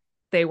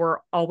they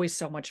were always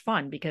so much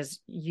fun because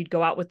you'd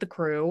go out with the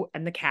crew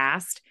and the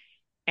cast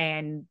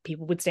and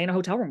people would stay in a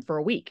hotel room for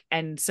a week.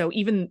 And so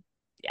even,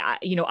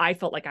 I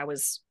felt like I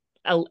was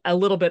a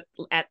little bit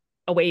at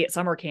away at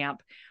summer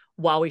camp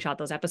while we shot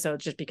those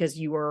episodes, just because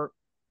you were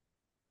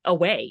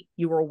away.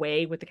 You were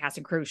away with the cast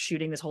and crew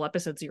shooting this whole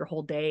episode. So your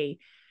whole day,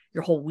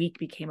 your whole week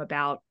became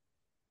about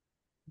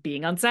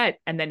being on set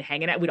and then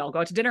hanging out. We'd all go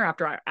out to dinner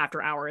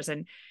after hours.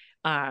 And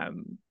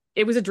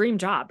it was a dream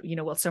job.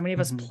 Well, so many of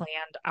us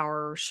planned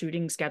our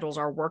shooting schedules,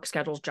 our work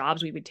schedules,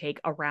 jobs we would take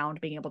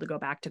around being able to go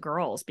back to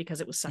girls,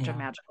 because it was such a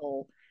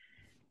magical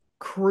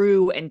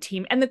crew and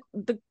team. And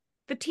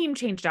the team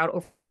changed out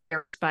over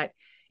there, but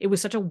it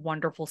was such a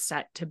wonderful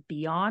set to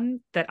be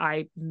on that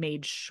I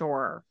made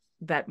sure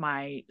that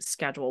my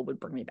schedule would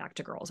bring me back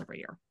to girls every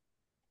year.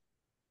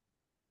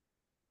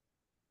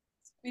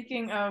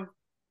 Speaking of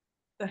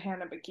the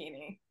Hannah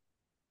bikini,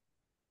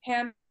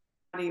 Hannah's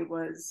body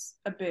was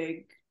a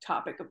big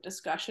topic of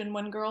discussion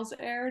when Girls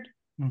aired.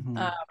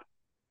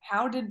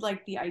 How did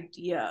like the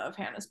idea of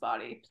Hannah's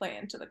body play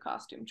into the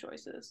costume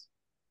choices?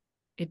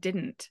 It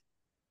didn't.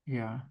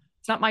 Yeah.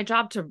 It's not my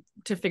job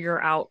to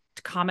figure out,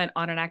 to comment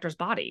on an actor's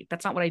body.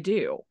 That's not what I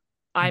do.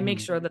 I make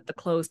sure that the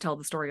clothes tell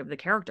the story of the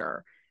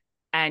character,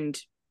 and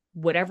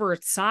whatever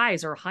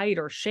size or height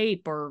or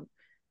shape or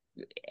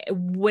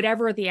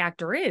whatever the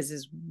actor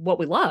is what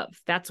we love.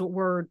 That's what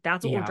we're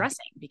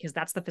dressing, because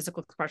that's the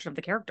physical expression of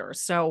the character.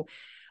 So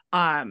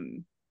I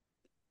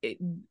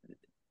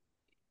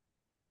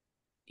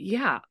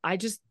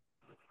just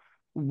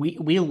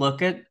we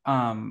look at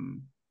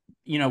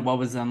what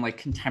was then like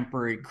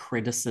contemporary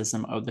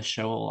criticism of the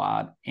show a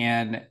lot,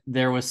 and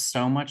there was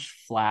so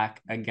much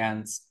flack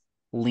against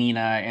Lena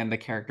and the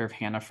character of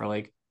Hannah for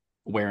like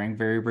wearing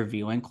very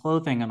revealing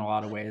clothing in a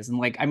lot of ways. And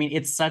like, I mean,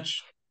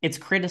 it's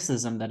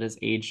criticism that is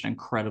aged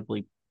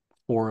incredibly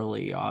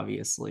poorly,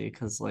 obviously,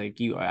 because like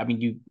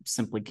you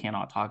simply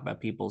cannot talk about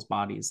people's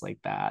bodies like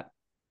that.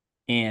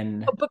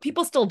 But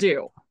people still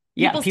do.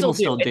 People still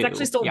do. It's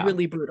actually still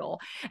really brutal.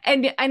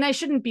 And I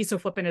shouldn't be so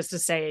flippant as to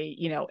say,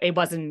 it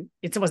wasn't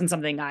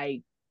something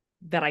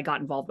that I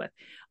got involved with.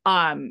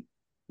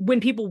 When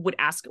people would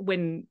ask,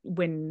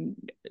 when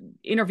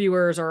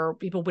interviewers or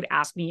people would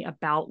ask me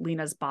about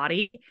Lena's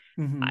body,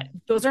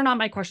 those are not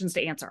my questions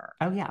to answer.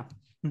 Oh yeah.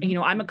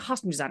 I'm a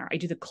costume designer. I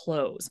do the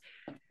clothes.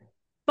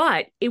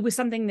 But it was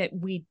something that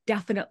we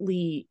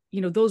definitely,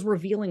 those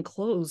revealing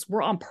clothes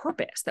were on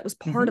purpose. That was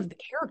part of the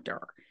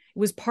character. It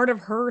was part of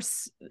her,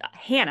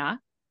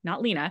 Hannah,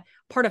 not Lena,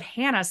 part of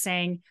Hannah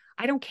saying,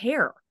 I don't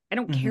care. I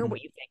don't care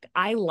what you think.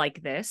 I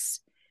like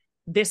this.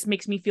 This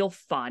makes me feel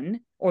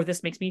fun, or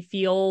this makes me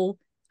feel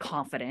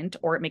confident,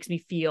 or it makes me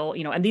feel,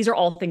 and these are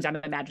all things I'm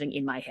imagining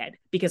in my head,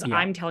 because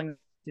I'm telling them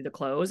through the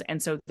clothes.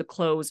 And so the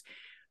clothes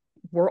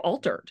were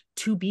altered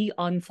to be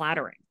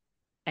unflattering.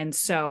 And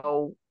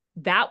so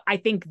I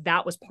think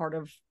that was part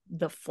of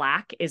the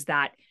flack, is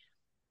that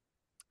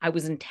I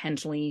was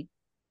intentionally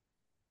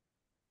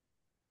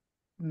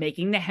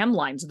making the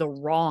hemlines the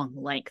wrong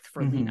length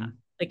for Lena.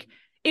 Like,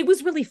 it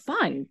was really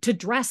fun to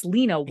dress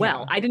Lena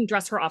well. I didn't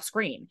dress her off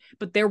screen,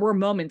 but there were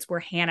moments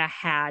where Hannah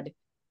had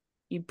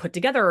put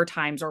together her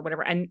times or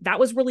whatever, and that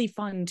was really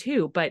fun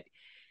too. But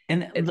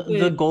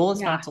the goal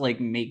is not to like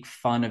make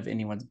fun of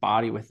anyone's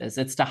body with this.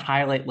 It's to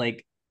highlight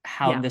like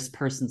how this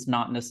person's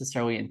not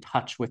necessarily in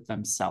touch with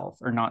themselves,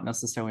 or not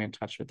necessarily in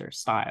touch with their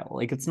style.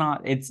 Like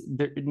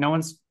no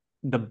one's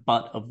the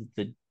butt of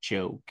the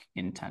joke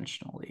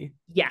intentionally.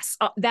 Yes,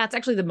 that's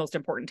actually the most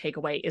important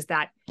takeaway, is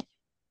that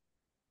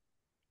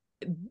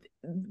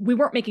we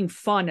weren't making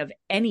fun of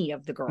any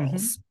of the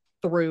girls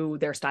through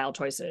their style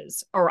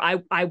choices, or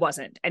I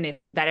wasn't. And if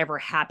that ever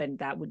happened,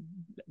 that would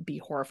be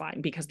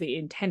horrifying, because the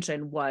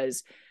intention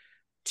was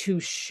to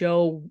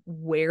show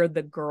where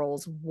the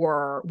girls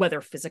were,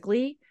 whether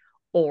physically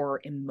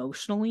or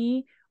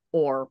emotionally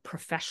or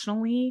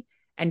professionally,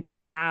 and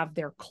have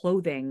their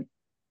clothing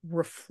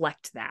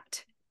reflect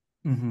that.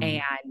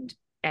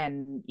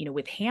 And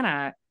with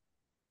Hannah,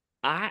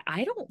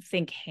 I don't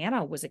think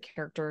Hannah was a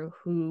character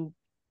who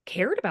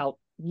cared about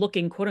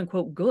looking quote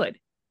unquote good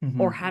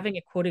or having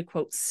a quote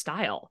unquote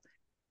style.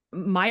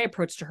 My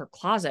approach to her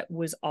closet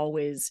was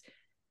always,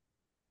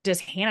 does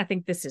Hannah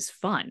think this is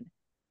fun?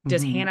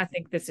 Does Hannah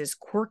think this is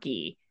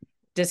quirky?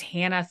 Does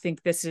Hannah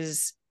think this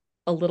is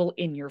a little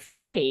in your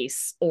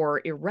face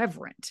or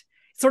irreverent?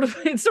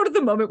 It's sort of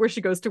the moment where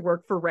she goes to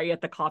work for Ray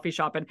at the coffee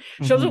shop and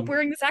shows up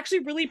wearing this actually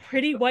really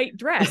pretty white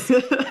dress.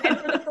 And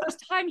for the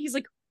first time, he's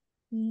like,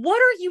 what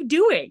are you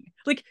doing?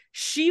 Like,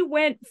 she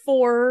went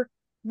for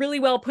really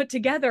well put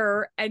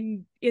together,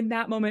 and in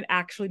that moment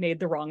actually made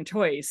the wrong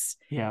choice.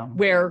 Yeah.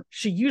 Where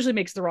she usually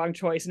makes the wrong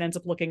choice and ends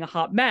up looking a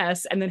hot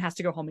mess and then has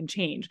to go home and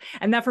change.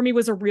 And that for me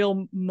was a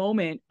real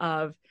moment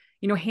of,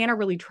 Hannah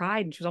really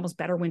tried, and she was almost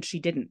better when she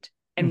didn't.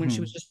 And when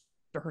she was just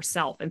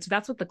herself. And so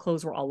that's what the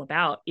clothes were all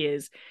about,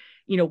 is,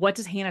 what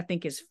does Hannah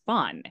think is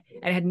fun?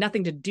 And it had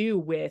nothing to do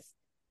with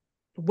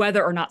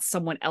whether or not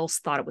someone else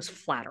thought it was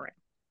flattering.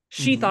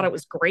 She thought it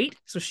was great,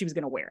 so she was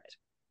going to wear it.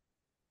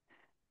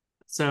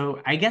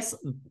 So I guess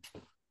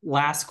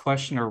last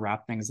question to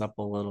wrap things up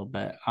a little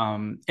bit.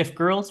 If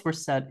girls were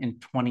set in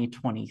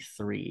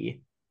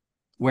 2023,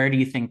 where do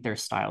you think their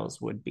styles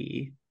would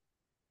be?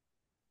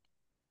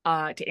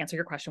 to answer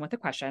your question with a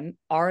question,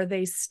 are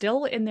they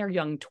still in their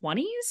young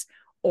 20s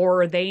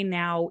or are they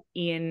now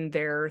in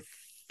their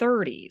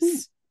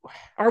 30s?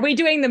 Are we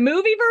doing the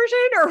movie version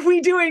or are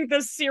we doing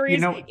the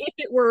series if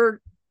it were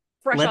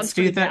fresh on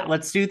screen now?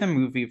 Let's do the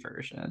movie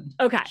version.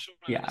 Okay.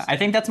 Yeah, I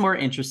think that's more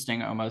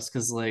interesting almost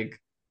because like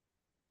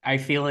I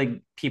feel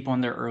like people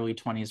in their early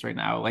 20s right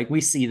now, like we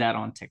see that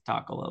on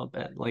TikTok a little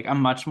bit. Like I'm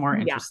much more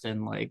interested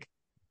in like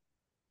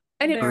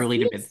and early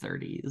to mid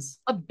 30s.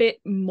 A bit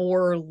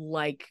more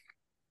like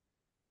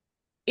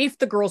if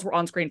the girls were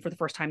on screen for the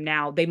first time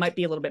now, they might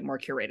be a little bit more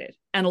curated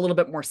and a little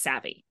bit more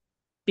savvy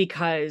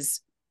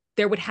because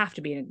there would have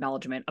to be an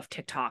acknowledgement of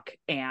TikTok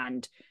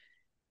and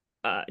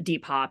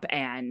Depop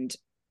and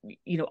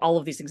all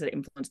of these things that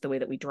influence the way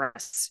that we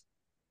dress.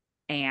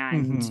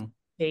 And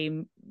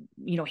they,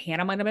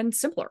 Hannah might have been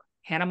simpler.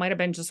 Hannah might have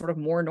been just sort of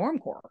more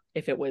normcore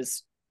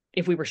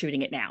if we were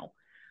shooting it now.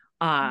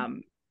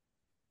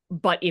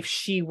 But if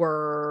she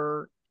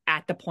were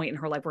at the point in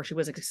her life where she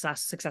was a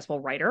successful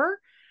writer,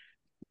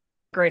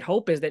 great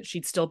hope is that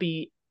she'd still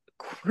be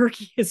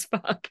quirky as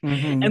fuck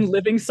and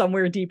living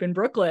somewhere deep in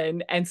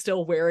Brooklyn and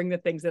still wearing the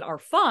things that are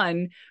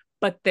fun,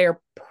 but they're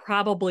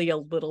probably a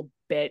little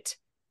bit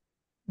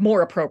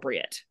more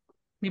appropriate,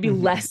 maybe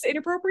less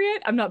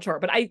inappropriate. I'm not sure,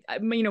 but I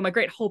my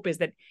great hope is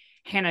that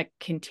Hannah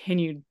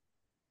continued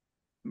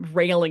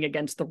railing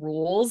against the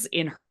rules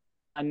in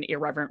an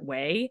irreverent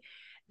way,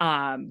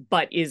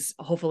 but is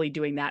hopefully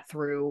doing that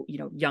through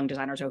young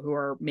designers who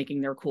are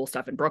making their cool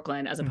stuff in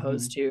Brooklyn as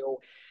opposed to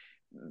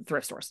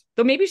thrift stores.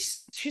 Though maybe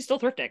she's still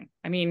thrifting.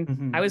 I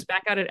mean, I was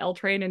back out at L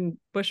Train in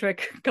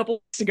Bushwick a couple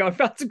weeks ago and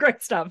found some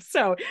great stuff.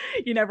 So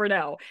you never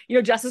know.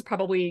 Jess has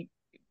probably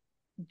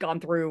gone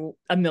through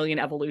a million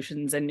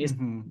evolutions and is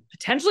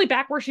potentially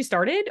back where she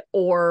started,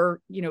 or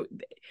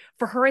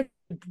for her it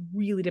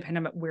really depends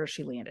on where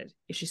she landed.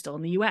 Is she still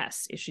in the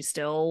US? Is she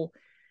still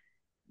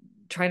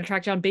trying to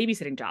track down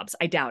babysitting jobs?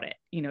 I doubt it.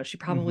 She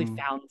probably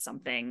found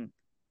something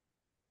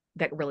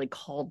that really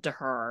called to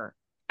her,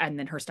 and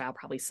then her style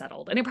probably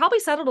settled, and it probably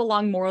settled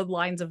along more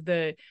lines of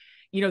the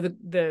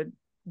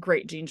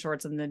great jean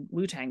shorts and the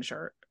Wu-Tang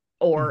shirt,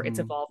 or it's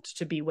evolved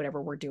to be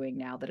whatever we're doing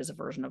now that is a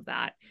version of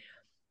that.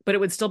 But it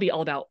would still be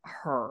all about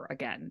her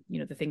again,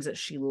 the things that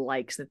she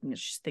likes, the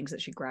things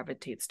that she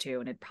gravitates to,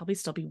 and it'd probably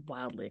still be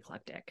wildly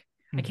eclectic.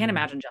 I can't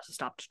imagine Jess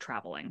stopped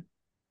traveling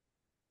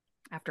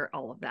after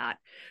all of that.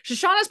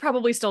 Shoshana's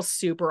probably still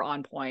super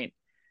on point.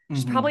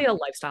 She's probably a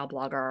lifestyle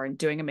blogger and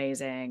doing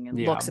amazing and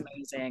looks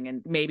amazing,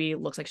 and maybe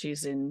looks like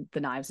she's in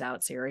the Knives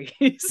Out series.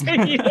 That's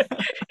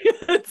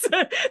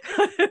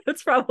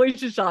probably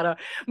Shoshana.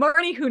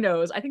 Marnie, who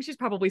knows? I think she's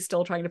probably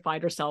still trying to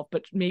find herself,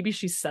 but maybe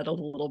she's settled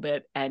a little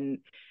bit and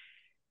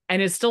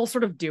is still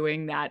sort of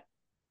doing that,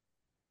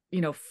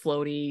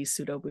 floaty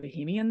pseudo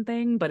bohemian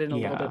thing, but in a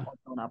little bit more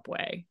grown up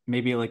way.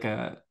 Maybe like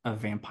a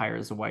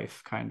vampire's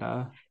wife kind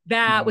of.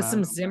 That with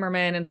some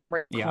Zimmerman and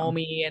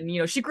Comey,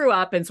 and she grew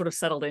up and sort of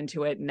settled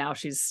into it, and now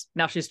she's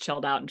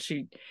chilled out, and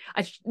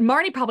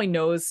Marnie probably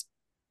knows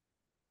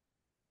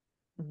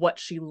what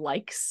she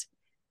likes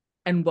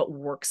and what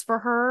works for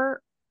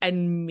her,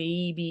 and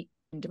maybe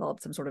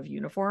develop some sort of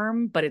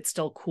uniform, but it's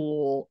still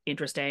cool,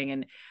 interesting,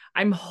 and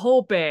I'm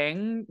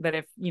hoping that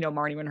if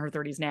Marnie in her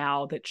 30s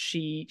now, that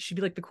she'd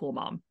be like the cool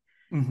mom.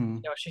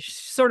 She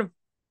sort of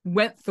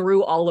went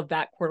through all of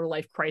that quarter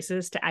life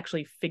crisis to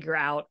actually figure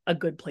out a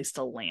good place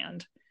to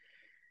land.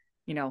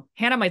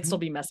 Hannah might still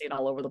be messy and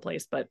all over the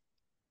place, but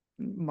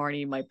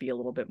Marnie might be a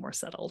little bit more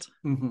settled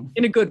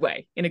in a good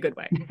way.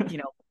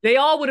 They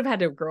all would have had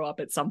to grow up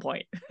at some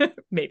point.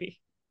 Maybe.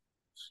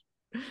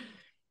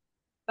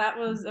 That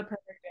was a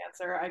perfect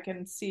answer. I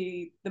can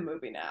see the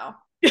movie now.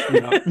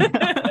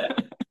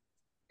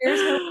 Here's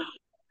hope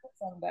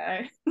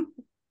someday.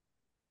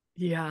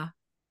 Yeah.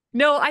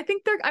 No, I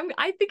think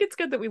I think it's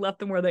good that we left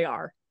them where they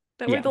are.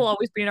 That way they'll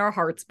always be in our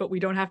hearts, but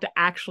we don't have to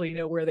actually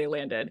know where they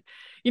landed.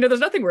 There's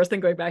nothing worse than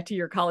going back to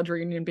your college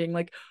reunion and being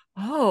like,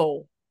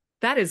 oh,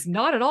 that is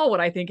not at all what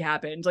I think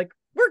happened. Like,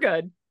 we're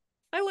good.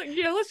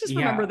 Let's just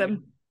remember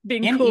them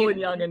being cool and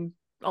young and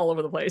all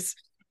over the place.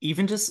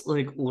 Even just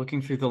like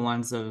looking through the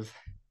lens of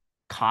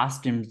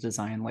costume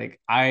design, like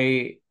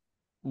I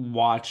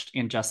watched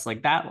And Just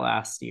Like That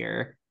last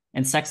year,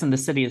 and Sex and the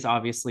City is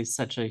obviously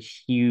such a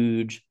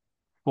huge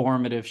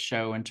formative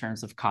show in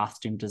terms of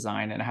costume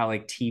design and how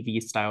like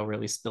TV style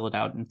really spilled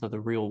out into the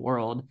real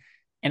world.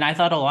 And I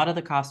thought a lot of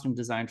the costume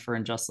design for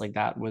And Just Like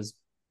That was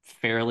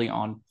fairly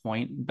on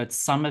point, but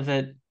some of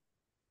the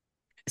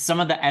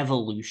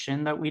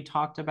evolution that we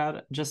talked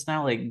about just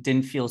now like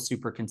didn't feel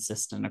super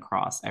consistent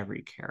across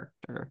every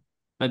character.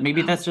 But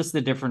maybe that's just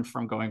the difference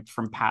from going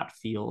from Pat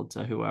Field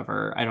to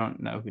whoever. I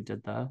don't know who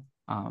did the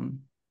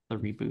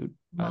reboot.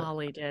 But...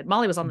 Molly did.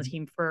 Molly was on the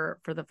team for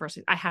the first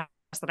season. I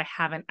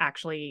haven't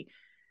actually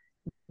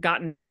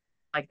gotten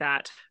like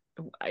that.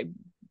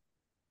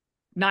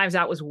 Knives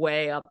Out was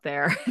way up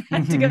there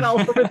to get all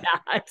over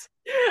that.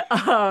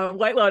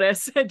 White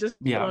Lotus,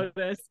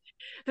 Lotus.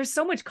 There's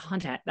so much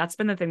content. That's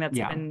been the thing that's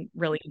been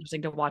really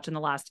interesting to watch in the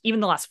last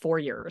 4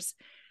 years,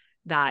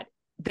 that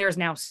there's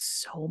now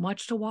so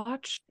much to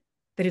watch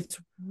that it's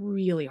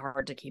really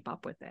hard to keep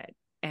up with it.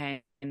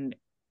 And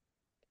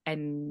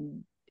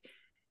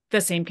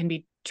the same can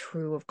be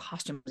true of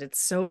costumes. It's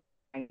so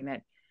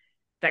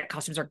that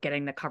costumes are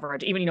getting the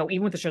coverage, even,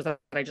 even with the shows that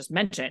I just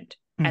mentioned,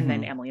 and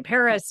then Mm-hmm. Emily in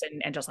Paris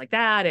and just like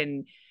that.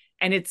 And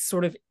it's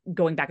sort of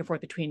going back and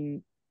forth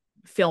between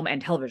film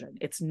and television.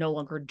 It's no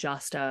longer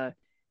just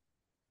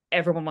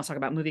everyone wants to talk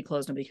about movie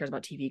clothes, nobody cares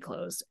about TV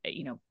clothes.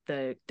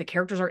 The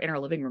characters are in our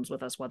living rooms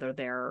with us, whether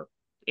they're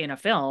in a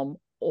film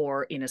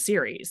or in a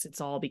series. It's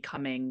all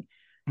becoming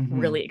Mm-hmm.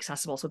 really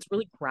accessible. So it's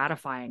really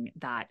gratifying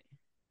that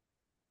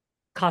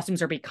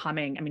costumes are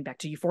becoming, I mean, back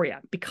to Euphoria,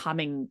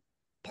 becoming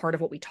part of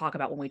what we talk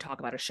about when we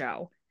talk about a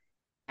show.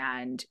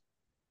 And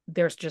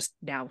there's just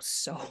now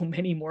so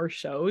many more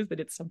shows that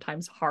it's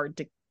sometimes hard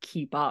to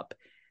keep up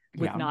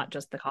with Yeah. not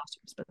just the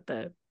costumes,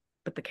 but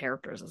the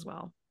characters as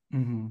well.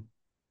 Mm-hmm.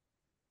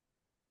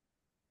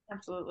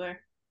 Absolutely.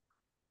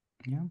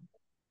 Yeah.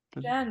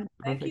 The Jen,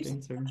 thank you perfect so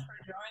answer. much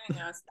for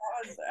joining us.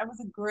 That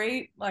was a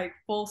great like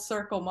full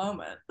circle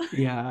moment.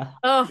 Yeah.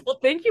 Oh, well,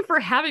 thank you for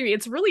having me.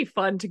 It's really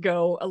fun to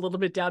go a little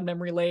bit down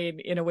memory lane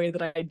in a way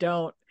that I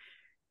don't.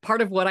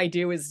 Part of what I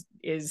do is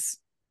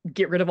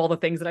get rid of all the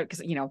things that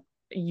because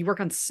you work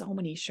on so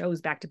many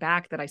shows back to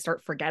back that I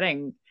start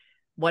forgetting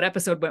what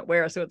episode went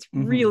where. So it's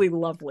Mm-hmm. really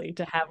lovely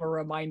to have a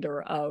reminder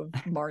of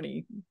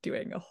Marnie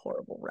doing a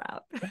horrible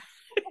rap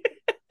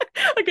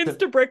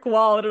against So, a brick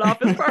wall at an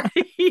office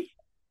party.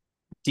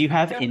 do you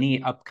have Yeah,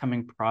 any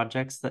upcoming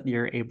projects that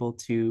you're able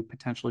to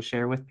potentially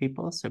share with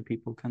people so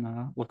people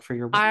can look for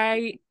your work?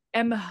 I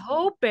am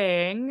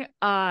hoping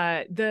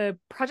the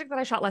project that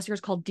I shot last year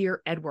is called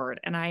Dear Edward,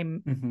 and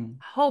I'm Mm-hmm.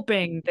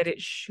 hoping that it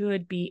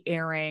should be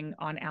airing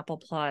on Apple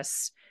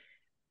Plus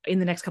in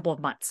the next couple of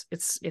months.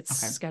 It's Okay.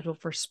 scheduled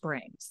for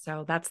spring.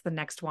 So that's the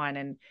next one.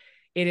 And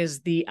it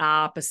is the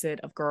opposite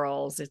of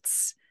Girls.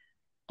 It's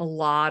a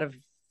lot of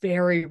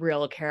very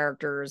real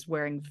characters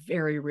wearing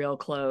very real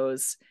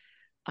clothes.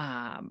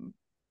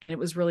 It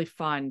was really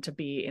fun to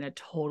be in a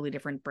totally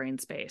different brain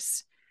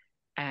space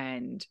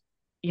and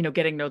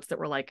getting notes that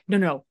were like, no,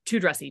 no, too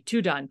dressy,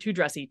 too done, too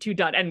dressy, too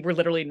done. And we're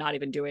literally not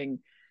even doing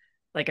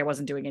like I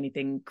wasn't doing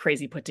anything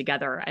crazy put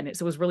together. And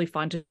so it was really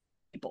fun to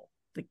people,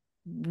 like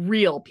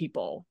real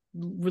people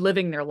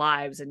living their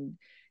lives and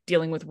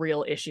dealing with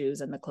real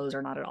issues. And the clothes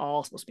are not at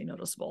all supposed to be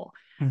noticeable.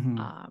 Mm-hmm.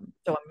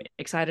 So I'm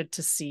excited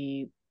to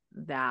see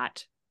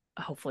that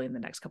hopefully in the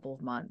next couple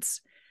of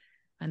months.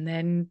 And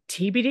then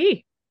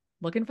TBD,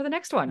 looking for the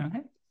next one.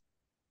 Okay.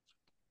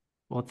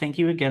 Well, thank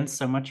you again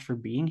so much for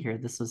being here.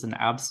 This was an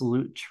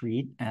absolute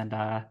treat. And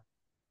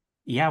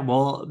yeah,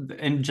 well,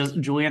 and just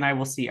Julie and I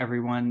will see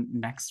everyone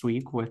next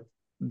week with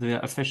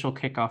the official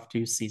kickoff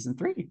to season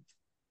 3.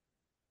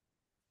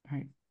 All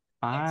right.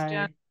 thanks,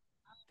 Jen. Bye.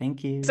 Thank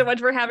So you. much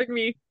for having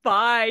me.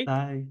 Bye.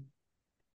 Bye.